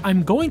 and yet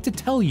I'm going to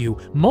tell you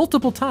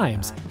multiple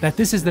times that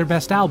this is their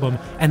best album,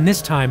 and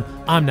this time,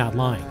 I'm not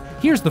lying.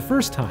 Here's the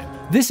first time.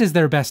 This is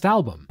their best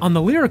album. On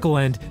the lyrical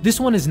end, this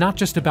one is not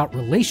just about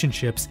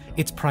relationships,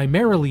 it's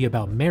primarily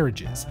about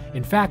marriages.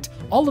 In fact,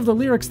 all of the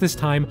lyrics this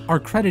time are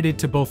credited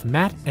to both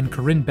Matt and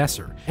Corinne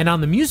Besser. And on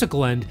the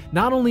musical end,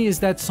 not only is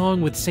that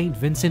song with St.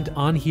 Vincent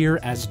on here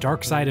as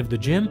Dark Side of the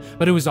Gym,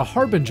 but it was a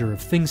harbinger of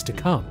things to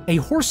come. A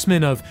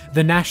horseman of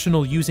the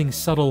National using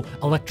subtle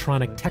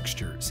electronic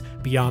textures.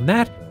 Beyond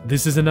that,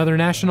 this is another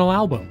National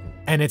album.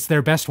 And it's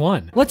their best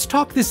one. Let's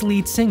talk this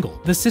lead single,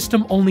 The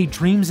System Only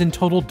Dreams in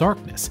Total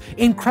Darkness.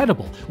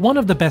 Incredible, one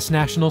of the best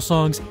National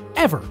songs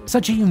ever.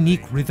 Such a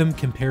unique rhythm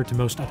compared to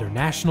most other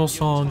National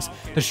songs,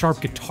 the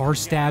sharp guitar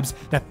stabs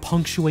that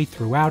punctuate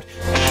throughout,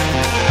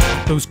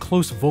 those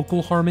close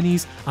vocal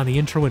harmonies on the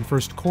intro and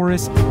first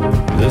chorus.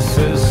 The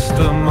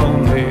system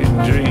only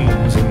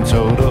dreams in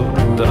total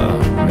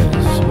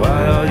darkness.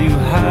 Why are you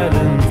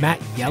hiding? Matt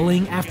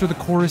yelling after the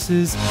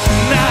choruses.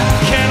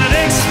 I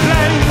cannot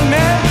explain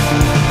it.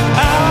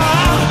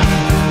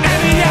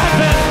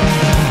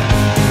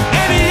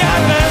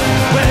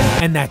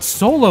 And that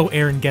solo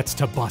Aaron gets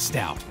to bust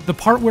out. The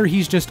part where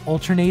he's just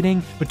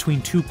alternating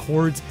between two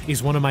chords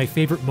is one of my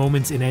favorite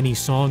moments in any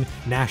song,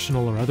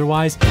 National or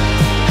otherwise.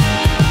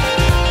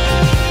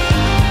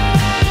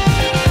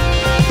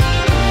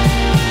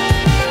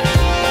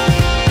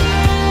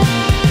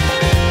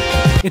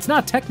 It's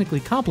not technically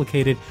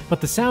complicated, but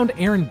the sound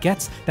Aaron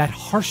gets, that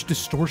harsh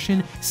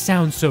distortion,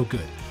 sounds so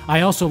good.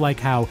 I also like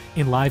how,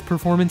 in live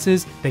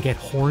performances, they get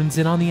horns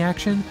in on the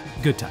action.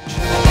 Good touch.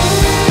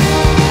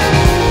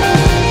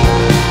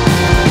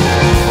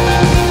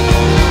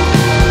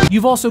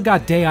 You've also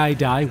got Day I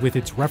Die with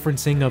its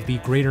referencing of the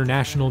greater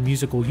national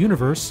musical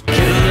universe.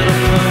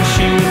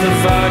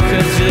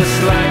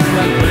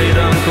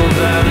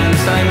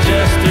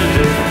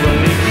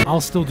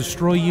 I'll Still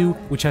Destroy You,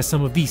 which has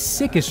some of the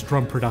sickest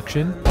drum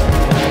production.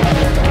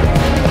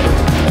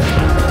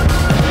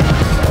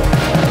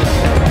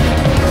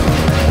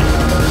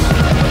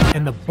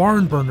 And the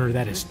barn burner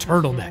that is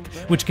Turtleneck,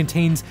 which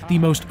contains the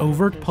most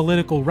overt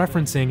political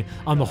referencing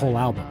on the whole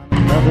album.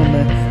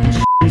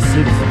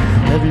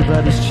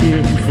 Everybody's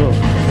cheering for.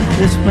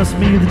 This must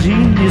be the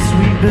genius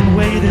we've been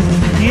waiting.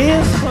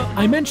 Yes.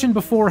 I mentioned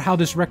before how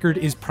this record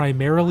is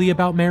primarily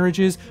about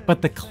marriages,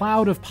 but the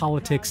cloud of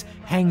politics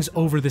hangs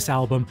over this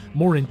album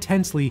more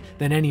intensely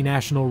than any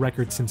national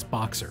record since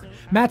Boxer.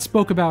 Matt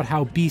spoke about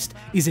how Beast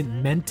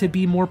isn't meant to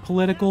be more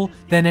political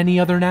than any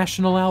other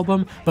national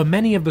album, but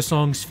many of the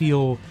songs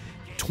feel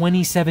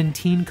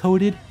 2017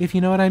 coded, if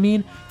you know what I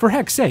mean. For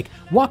heck's sake,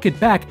 Walk It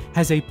Back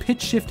has a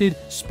pitch-shifted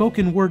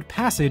spoken word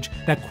passage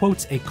that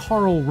quotes a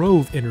Karl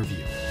Rove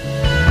interview.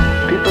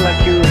 People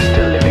like you are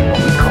still living what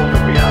we call the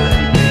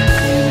reality-based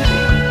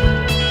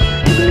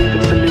community. You believe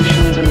that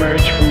solutions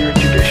emerge from your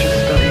judicious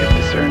study of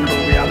discernible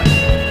reality.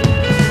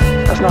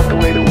 That's not the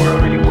way the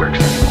world really works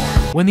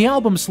anymore. When the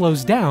album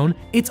slows down,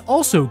 it's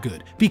also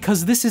good,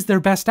 because this is their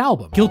best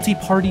album. Guilty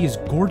Party is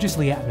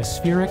gorgeously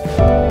atmospheric.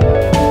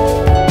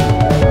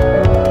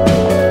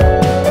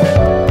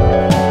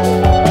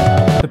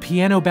 The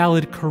piano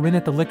ballad Corinne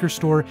at the Liquor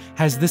Store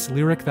has this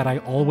lyric that I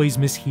always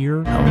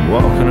mishear. I'm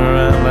walking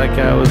around like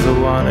I was the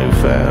one who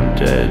found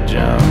dead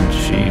John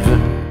Cheever.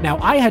 Now,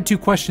 I had two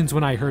questions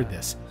when I heard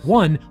this.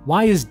 One,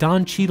 why is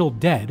Don Cheadle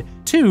dead?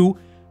 Two,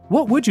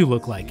 what would you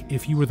look like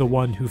if you were the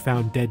one who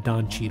found dead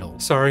Don Cheadle?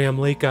 Sorry, I'm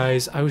late,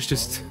 guys. I was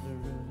just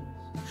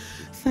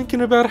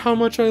thinking about how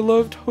much I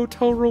loved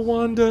Hotel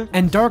Rwanda.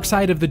 And Dark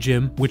Side of the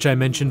Gym, which I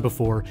mentioned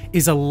before,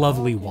 is a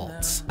lovely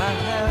waltz. I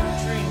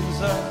have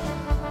dreams of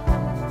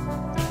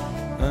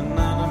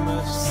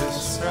anonymous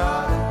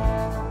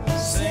distraught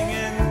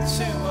singing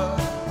to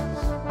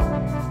us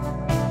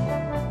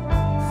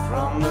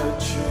from the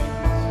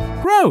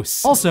trees.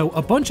 Gross! Also,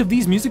 a bunch of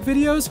these music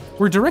videos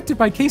were directed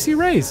by Casey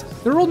Reyes,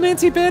 their old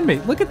Nancy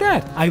bandmate. Look at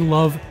that! I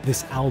love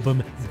this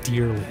album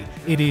dearly.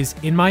 It is,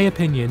 in my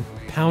opinion,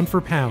 pound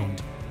for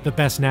pound, the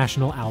best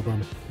national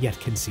album yet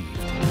conceived.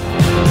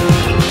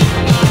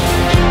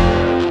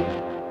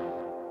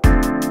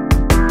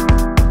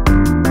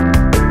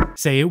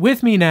 Say it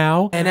with me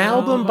now. An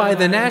album by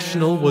The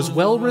National was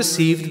well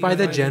received by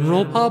the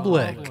general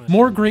public.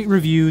 More great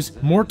reviews,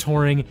 more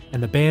touring,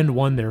 and the band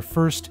won their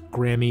first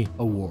Grammy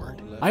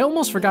Award. I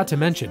almost forgot to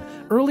mention,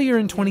 earlier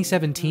in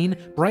 2017,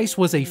 Bryce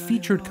was a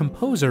featured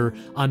composer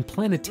on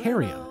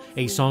Planetarium,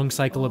 a song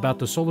cycle about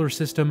the solar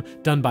system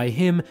done by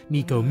him,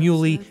 Nico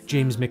Muhly,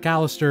 James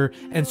McAllister,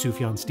 and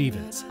Sufjan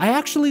Stevens. I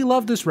actually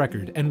love this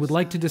record and would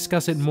like to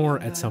discuss it more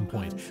at some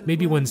point,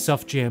 maybe when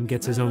Suff Jam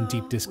gets his own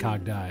deep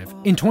Discog dive.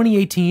 In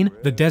 2018,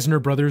 the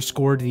Desner brothers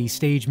scored the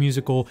stage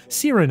musical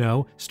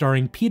Cyrano,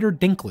 starring Peter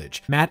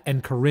Dinklage. Matt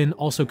and Corinne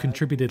also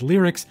contributed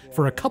lyrics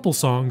for a couple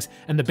songs,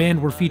 and the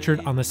band were featured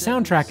on the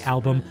soundtrack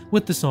album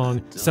with the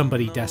song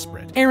Somebody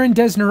Desperate. Aaron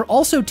Dessner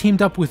also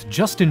teamed up with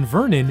Justin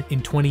Vernon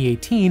in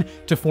 2018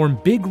 to form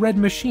Big Red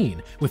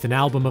Machine, with an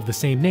album of the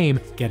same name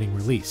getting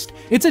released.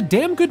 It's a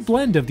damn good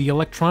blend of the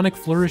electronic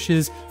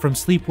flourishes from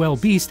Sleep Well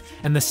Beast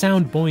and the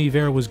sound Bon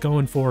Iver was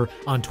going for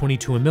on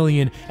 22 A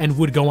Million and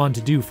would go on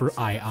to do for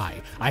I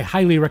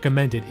highly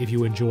recommend it if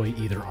you enjoy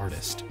either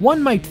artist.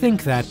 One might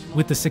think that,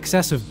 with the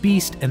success of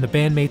Beast and the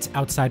bandmates'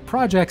 outside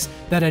projects,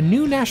 that a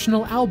new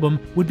national album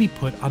would be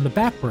put on the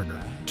back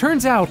burner.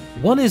 Turns out,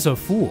 one is a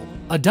fool.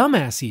 A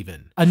dumbass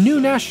even. A new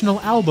national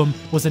album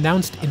was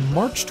announced in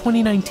March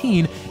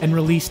 2019 and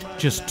released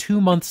just 2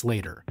 months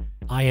later.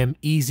 I Am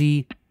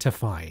Easy to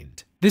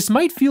Find. This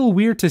might feel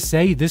weird to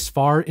say this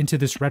far into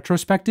this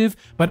retrospective,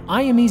 but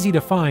I Am Easy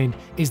to Find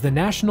is the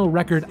national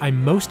record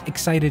I'm most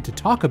excited to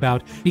talk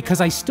about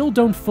because I still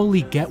don't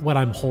fully get what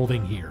I'm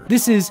holding here.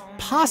 This is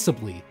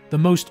possibly the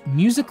most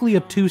musically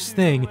obtuse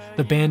thing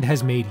the band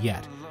has made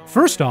yet.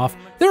 First off,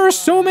 there are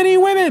so many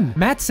women!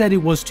 Matt said it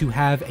was to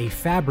have a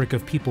fabric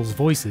of people's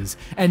voices,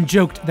 and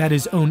joked that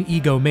his own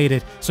ego made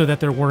it so that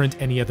there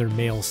weren't any other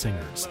male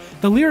singers.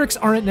 The lyrics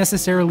aren't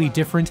necessarily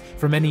different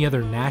from any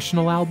other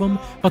national album,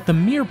 but the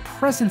mere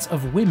presence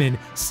of women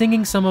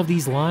singing some of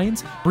these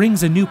lines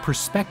brings a new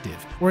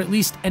perspective, or at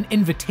least an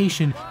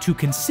invitation to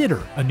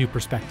consider a new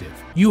perspective.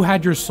 You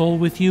Had Your Soul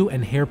With You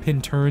and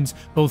Hairpin Turns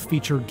both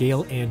feature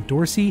Gail Ann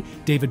Dorsey,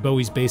 David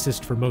Bowie's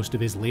bassist for most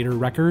of his later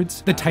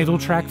records. The title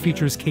track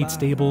features Kate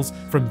Stables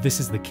from This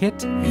Is the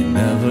Kit. You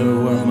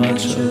never were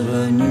much of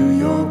a New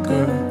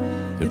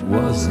Yorker, it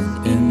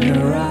wasn't in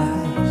your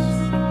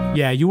eyes.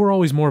 Yeah, you were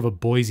always more of a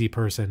Boise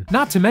person.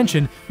 Not to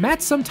mention,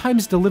 Matt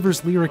sometimes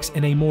delivers lyrics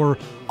in a more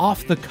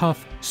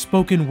off-the-cuff,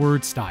 spoken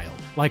word style,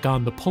 like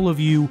on The Pull of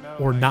You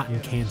or Not in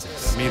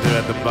Kansas. I'm either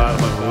at the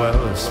bottom of a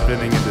well or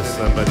spinning into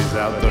somebody's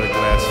outdoor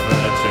glass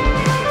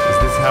furniture.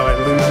 Is this how I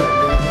lose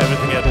it?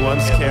 Everything at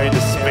once carried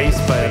to space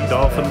by a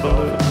dolphin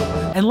balloon?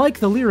 And like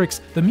the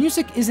lyrics, the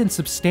music isn't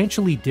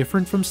substantially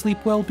different from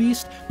Sleep Well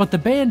Beast, but the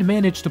band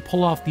managed to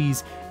pull off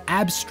these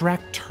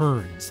abstract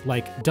turns,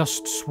 like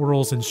dust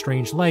swirls and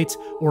strange lights,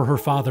 or her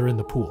father in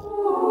the pool.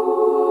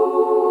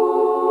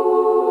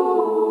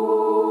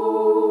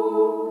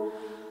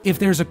 If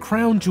there's a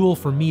crown jewel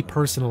for me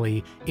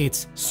personally,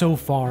 it's So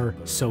Far,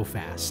 So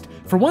Fast.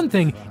 For one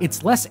thing,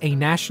 it's less a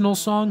National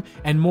song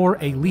and more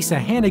a Lisa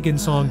Hannigan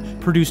song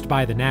produced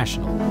by The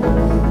National.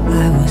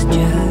 I was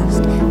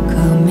just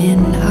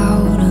coming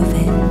out of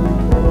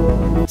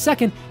it.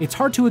 Second, it's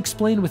hard to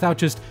explain without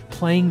just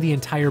playing the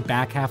entire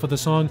back half of the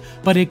song,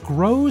 but it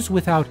grows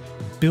without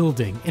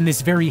building in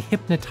this very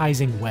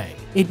hypnotizing way.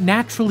 It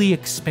naturally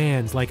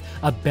expands like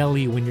a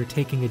belly when you're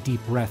taking a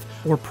deep breath,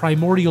 or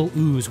primordial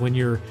ooze when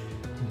you're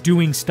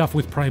doing stuff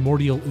with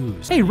primordial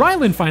ooze. Hey,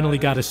 Rylan finally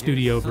got a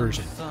studio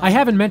version. I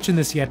haven't mentioned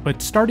this yet,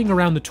 but starting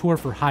around the tour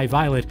for High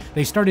Violet,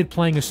 they started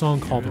playing a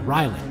song called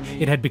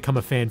Rylan. It had become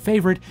a fan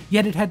favorite,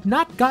 yet it had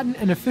not gotten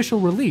an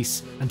official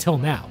release until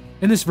now.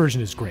 And this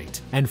version is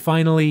great. And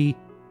finally,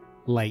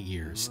 Light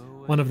Years,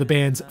 one of the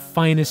band's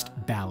finest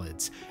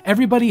ballads.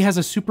 Everybody has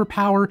a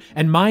superpower,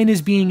 and mine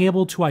is being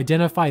able to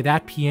identify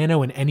that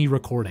piano in any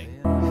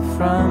recording.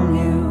 From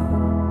you.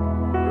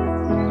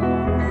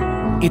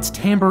 Its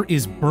timbre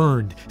is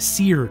burned,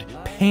 seared,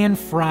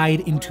 pan-fried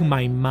into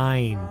my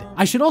mind.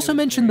 I should also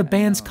mention the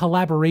band's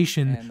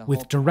collaboration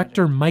with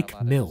director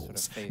Mike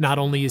Mills. Not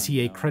only is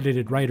he a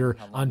credited writer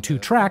on 2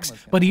 tracks,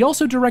 but he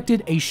also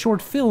directed a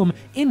short film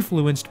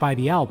influenced by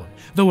the album,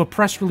 though a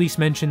press release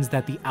mentions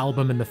that the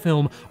album and the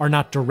film are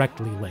not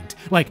directly linked.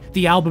 Like,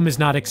 the album is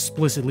not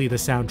explicitly the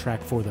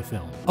soundtrack for the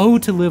film. Oh,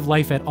 to Live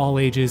Life at All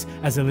Ages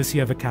as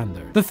Alicia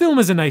Vikander. The film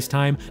is a nice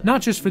time,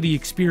 not just for the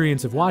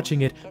experience of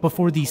watching it, but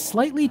for the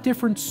slightly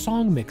different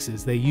song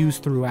mixes they use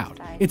throughout.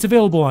 It's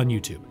available on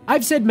YouTube.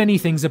 I've said many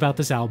things about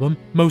this album,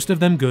 most of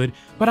them good,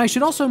 but I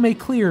should also make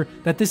clear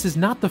that this is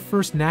not the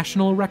first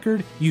National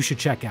record you should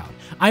check out.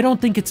 I don't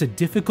think it's a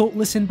difficult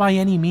listen by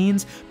any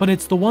means, but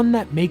it's the one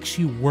that makes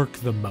you work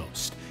the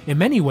most. In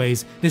many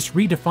ways, this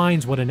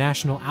redefines what a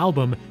National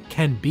album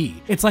can be.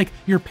 It's like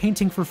you're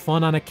painting for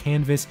fun on a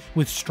canvas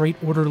with straight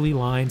orderly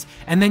lines,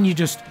 and then you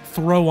just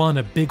throw on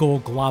a big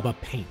old glob of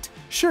paint.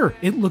 Sure,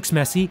 it looks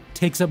messy,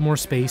 takes up more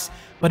space,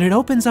 but it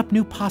opens up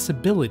new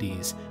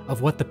possibilities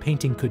of what the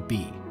painting could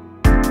be.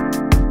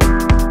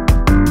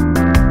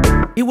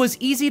 It was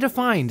easy to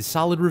find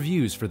solid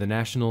reviews for the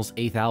National's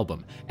 8th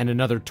album, and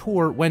another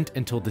tour went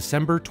until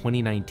December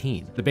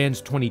 2019. The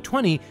band's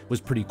 2020 was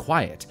pretty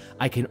quiet.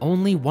 I can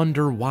only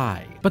wonder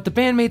why. But the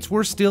bandmates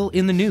were still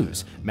in the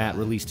news. Matt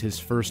released his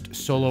first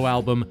solo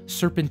album,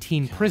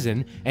 Serpentine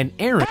Prison, and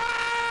Aaron...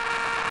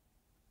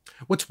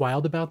 What's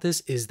wild about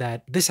this is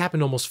that this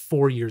happened almost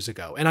 4 years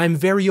ago, and I'm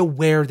very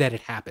aware that it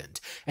happened.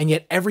 And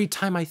yet every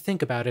time I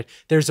think about it,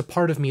 there's a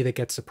part of me that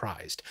gets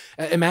surprised.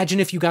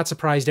 Imagine if you got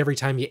surprised every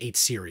time you ate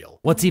cereal.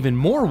 What's even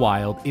more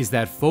wild is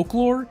that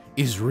Folklore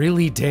is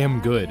really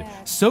damn good.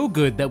 So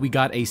good that we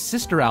got a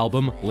sister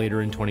album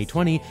later in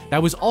 2020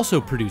 that was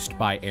also produced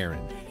by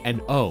Aaron. And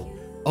oh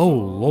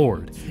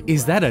Lord,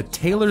 is that a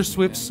Taylor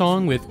Swift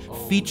song with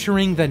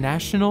featuring The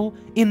National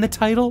in the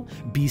title?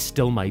 Be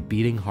Still My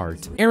Beating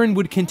Heart. Aaron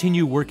would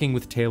continue working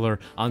with Taylor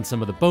on some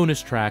of the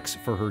bonus tracks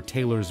for her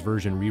Taylor's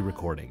Version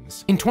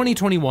re-recordings. In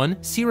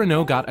 2021,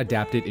 Cyrano got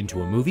adapted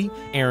into a movie.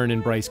 Aaron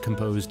and Bryce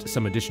composed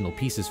some additional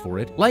pieces for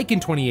it. Like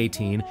in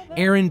 2018,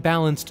 Aaron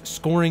balanced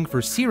scoring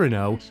for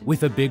Cyrano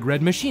with a Big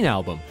Red Machine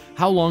album.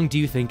 How long do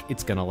you think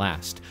it's gonna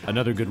last?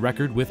 Another good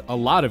record with a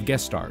lot of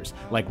guest stars,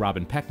 like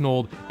Robin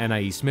Pecknold,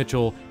 Anais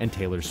Mitchell, and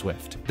Taylor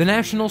Swift. The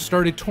National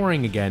started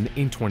touring again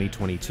in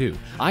 2022.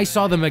 I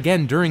saw them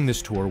again during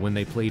this tour when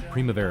they played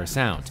Primavera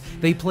Sound.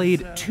 They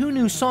played 2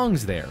 new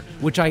songs there,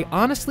 which I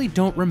honestly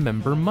don't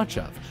remember much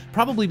of,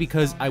 probably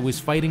because I was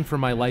fighting for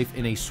my life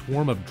in a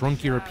swarm of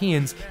drunk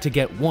Europeans to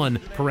get one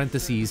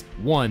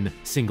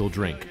single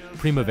drink.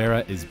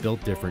 Primavera is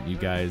built different, you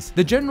guys.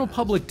 The general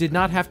public did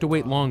not have to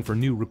wait long for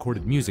new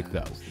recorded music,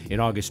 though.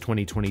 In August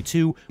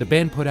 2022, the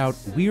band put out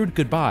Weird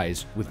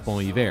Goodbyes with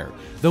Bon Iver,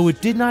 though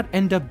it did not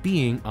end up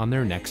being on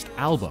their next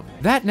album.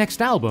 That next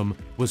album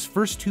was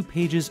First 2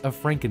 Pages of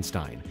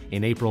Frankenstein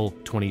in April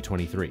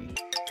 2023.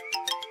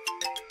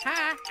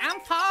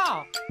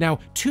 Now,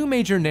 2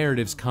 major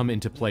narratives come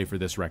into play for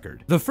this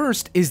record. The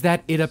first is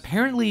that it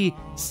apparently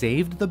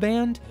saved the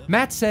band.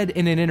 Matt said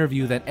in an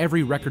interview that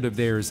every record of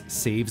theirs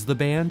saves the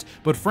band,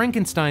 but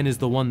Frankenstein is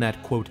the one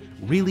that, quote,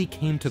 really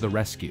came to the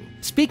rescue.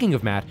 Speaking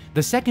of Matt,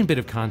 the second bit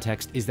of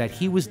context is that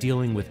he was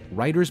dealing with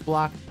writer's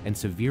block and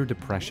severe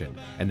depression,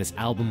 and this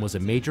album was a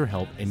major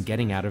help in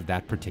getting out of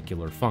that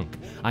particular funk.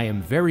 I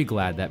am very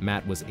glad that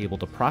Matt was able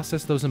to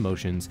process those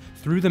emotions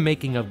through the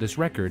making of this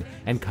record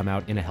and come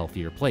out in a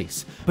healthier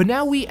place. But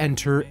now we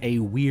enter enter a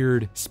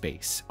weird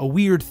space, a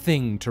weird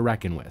thing to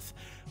reckon with.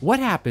 What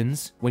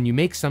happens when you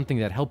make something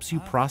that helps you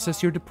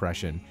process your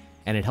depression,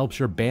 and it helps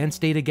your band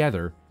stay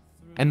together,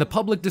 and the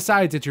public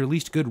decides it's your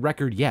least good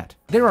record yet?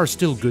 There are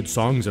still good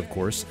songs, of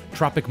course.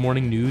 Tropic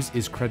Morning News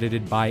is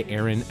credited by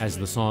Aaron as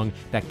the song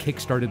that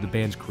kickstarted the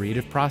band's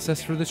creative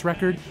process for this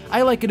record.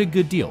 I like it a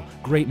good deal.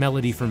 Great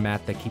melody from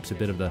Matt that keeps a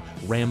bit of the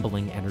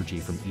rambling energy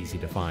from Easy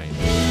to Find.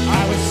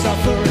 I was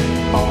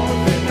suffering more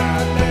than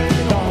I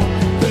let on.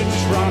 The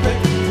Tropic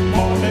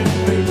Morning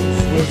News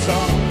was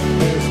on.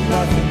 There's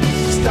nothing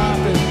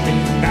stopping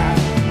me now.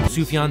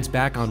 Sufjan's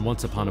back on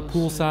Once Upon a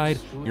Poolside.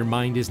 Your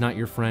Mind Is Not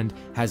Your Friend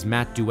has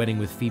Matt duetting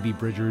with Phoebe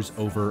Bridgers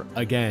over,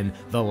 again,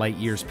 the Light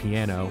Years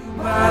piano.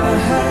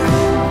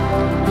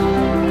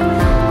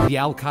 The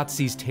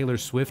Alcatzi's Taylor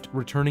Swift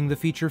returning the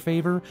feature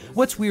favor?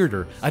 What's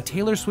weirder, a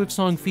Taylor Swift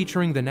song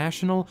featuring The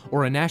National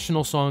or a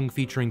National song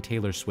featuring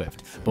Taylor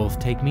Swift? Both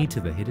take me to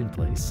the hidden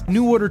place.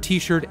 New Order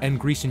t-shirt and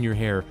Grease in Your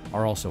Hair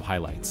are also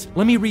highlights.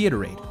 Let me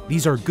reiterate,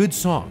 these are good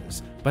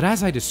songs. But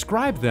as I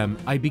describe them,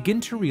 I begin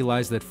to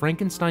realize that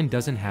Frankenstein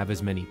doesn't have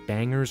as many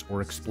bangers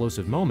or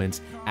explosive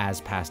moments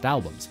as past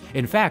albums.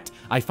 In fact,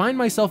 I find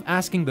myself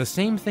asking the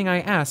same thing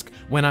I ask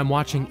when I'm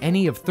watching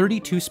any of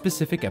 32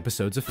 specific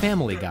episodes of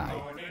Family Guy.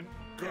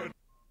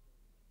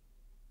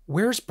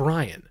 Where's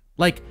Brian?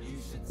 Like,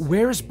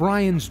 where's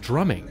Brian's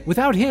drumming?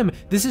 Without him,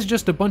 this is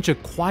just a bunch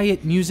of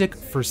quiet music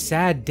for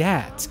sad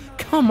dads.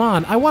 Come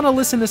on, I want to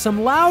listen to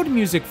some loud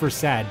music for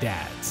sad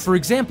dads. For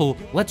example,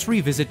 let's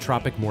revisit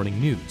Tropic Morning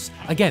News.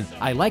 Again,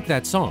 I like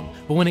that song,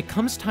 but when it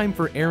comes time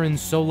for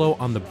Aaron's solo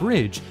on the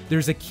bridge,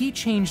 there's a key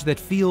change that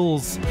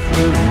feels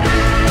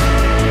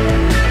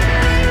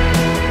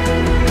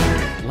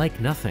like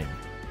nothing.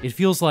 It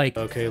feels like,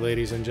 okay,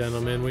 ladies and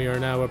gentlemen, we are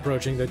now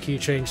approaching the key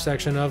change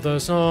section of the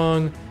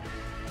song.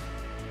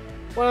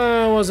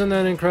 Wow, wasn't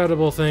that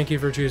incredible? Thank you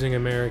for choosing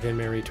American.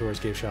 Mary Tours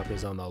Gift Shop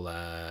is on the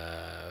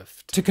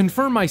left. To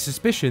confirm my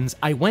suspicions,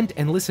 I went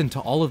and listened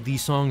to all of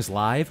these songs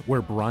live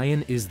where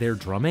Brian is there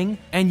drumming,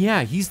 and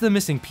yeah, he's the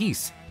missing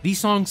piece. These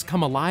songs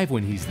come alive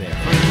when he's there.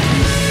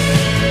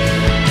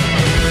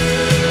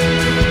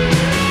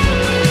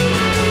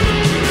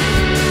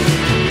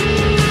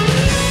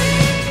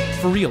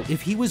 For real,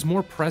 if he was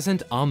more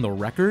present on the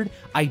record,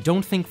 I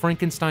don't think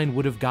Frankenstein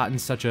would have gotten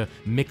such a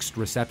mixed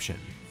reception.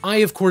 I,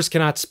 of course,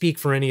 cannot speak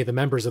for any of the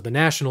members of the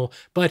National,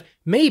 but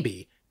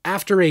maybe,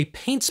 after a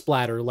paint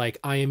splatter like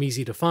I Am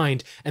Easy to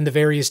Find and the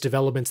various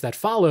developments that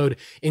followed,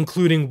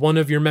 including one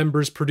of your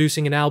members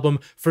producing an album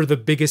for the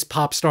biggest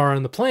pop star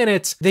on the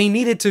planet, they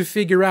needed to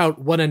figure out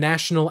what a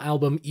National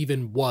album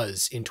even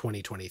was in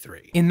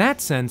 2023. In that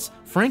sense,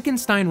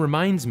 Frankenstein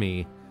reminds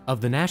me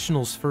of the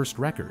National's first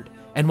record.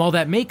 And while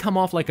that may come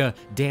off like a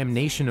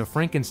damnation of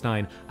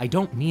Frankenstein, I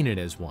don't mean it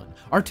as one.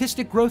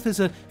 Artistic growth is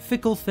a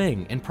fickle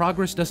thing, and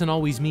progress doesn't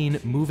always mean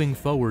moving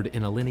forward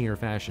in a linear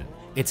fashion.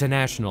 It's a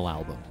National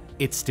album.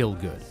 It's still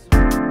good.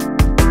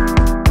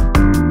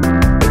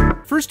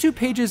 First 2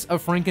 pages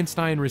of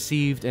Frankenstein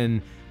received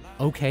an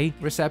okay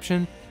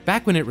reception.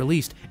 Back when it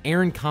released,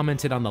 Aaron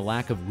commented on the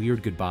lack of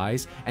weird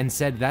goodbyes and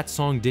said that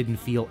song didn't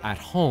feel at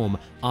home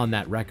on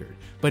that record,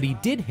 but he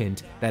did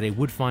hint that it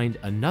would find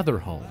another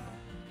home.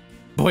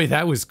 Boy,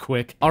 that was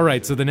quick. All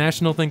right, so the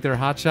National think they're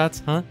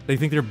hotshots, huh? They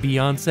think they're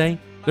Beyonce?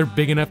 They're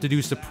big enough to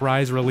do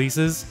surprise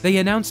releases? They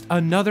announced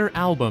another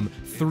album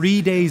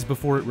 3 days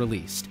before it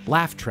released,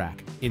 Laugh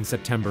Track, in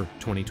September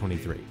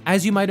 2023.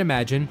 As you might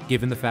imagine,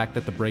 given the fact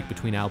that the break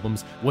between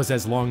albums was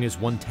as long as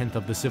 1/10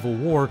 of the Civil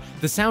War,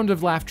 the sound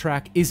of Laugh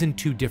Track isn't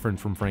too different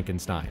from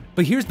Frankenstein.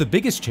 But here's the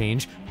biggest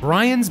change,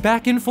 Brian's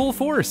back in full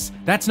force.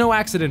 That's no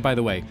accident, by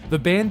the way. The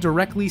band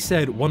directly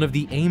said one of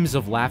the aims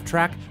of Laugh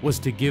Track was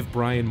to give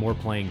Brian more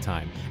playing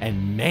time.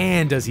 And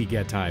man, does he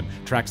get time.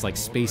 Tracks like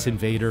Space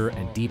Invader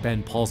and Deep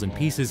End Pulls and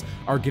Pieces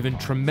are given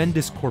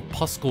tremendous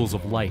corpuscles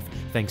of life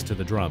thanks to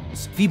the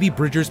drums. Phoebe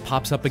Bridgers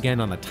pops up again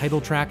on the title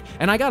track,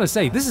 and I gotta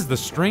say, this is the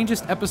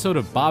strangest episode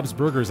of Bob's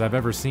Burgers I've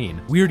ever seen.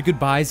 Weird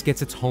Goodbyes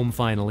gets its home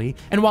finally,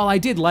 and while I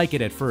did like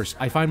it at first,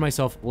 I find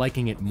myself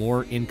liking it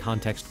more in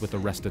context with the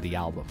rest of the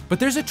album. But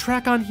there's a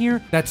track on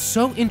here that's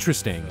so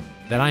interesting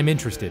that I'm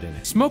interested in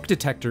it. Smoke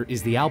Detector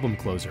is the album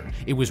closer.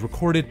 It was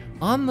recorded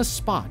on the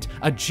spot,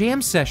 a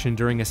jam session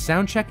during a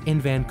soundcheck in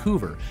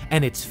Vancouver,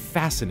 and it's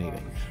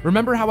fascinating.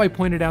 Remember how I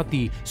pointed out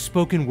the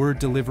spoken word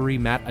delivery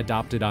Matt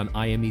adopted on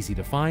I Am Easy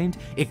to Find?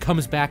 It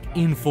comes back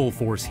in full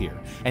force here,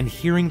 and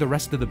hearing the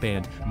rest of the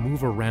band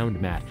move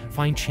around Matt,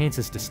 find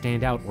chances to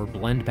stand out or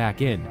blend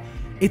back in,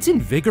 it's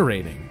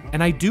invigorating.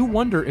 And I do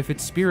wonder if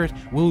its spirit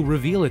will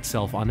reveal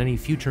itself on any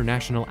future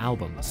National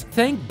albums.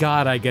 Thank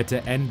God I get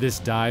to end this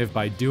dive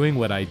by doing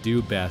what I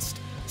do best,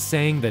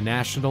 saying the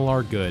National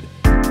are good.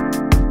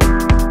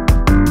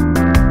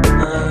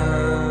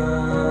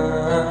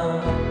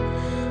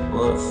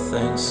 What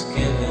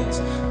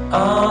Thanksgiving's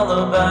all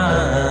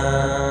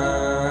about.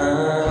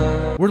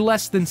 We're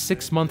less than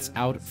 6 months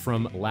out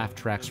from Laugh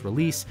Track's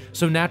release,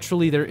 so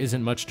naturally there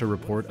isn't much to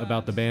report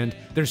about the band.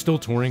 They're still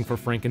touring for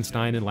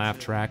Frankenstein and Laugh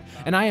Track,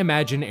 and I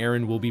imagine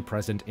Aaron will be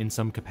present in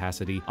some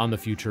capacity on the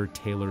future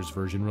Taylor's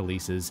Version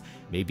releases.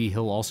 Maybe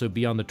he'll also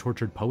be on the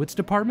Tortured Poets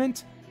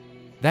department?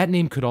 That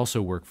name could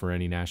also work for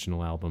any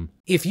National album.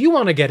 If you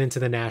want to get into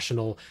the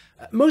National,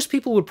 most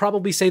people would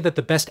probably say that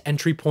the best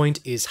entry point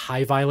is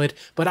High Violet,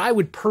 but I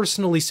would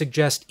personally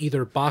suggest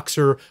either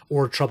Boxer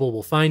or Trouble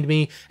Will Find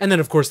Me. And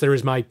then of course there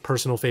is my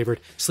personal favorite,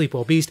 Sleep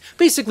Well Beast.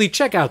 Basically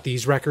check out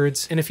these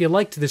records, and if you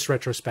liked this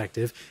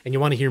retrospective and you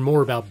want to hear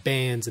more about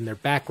bands and their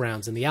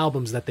backgrounds and the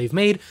albums that they've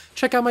made,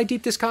 check out my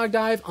Deep Discog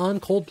dive on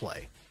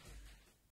Coldplay.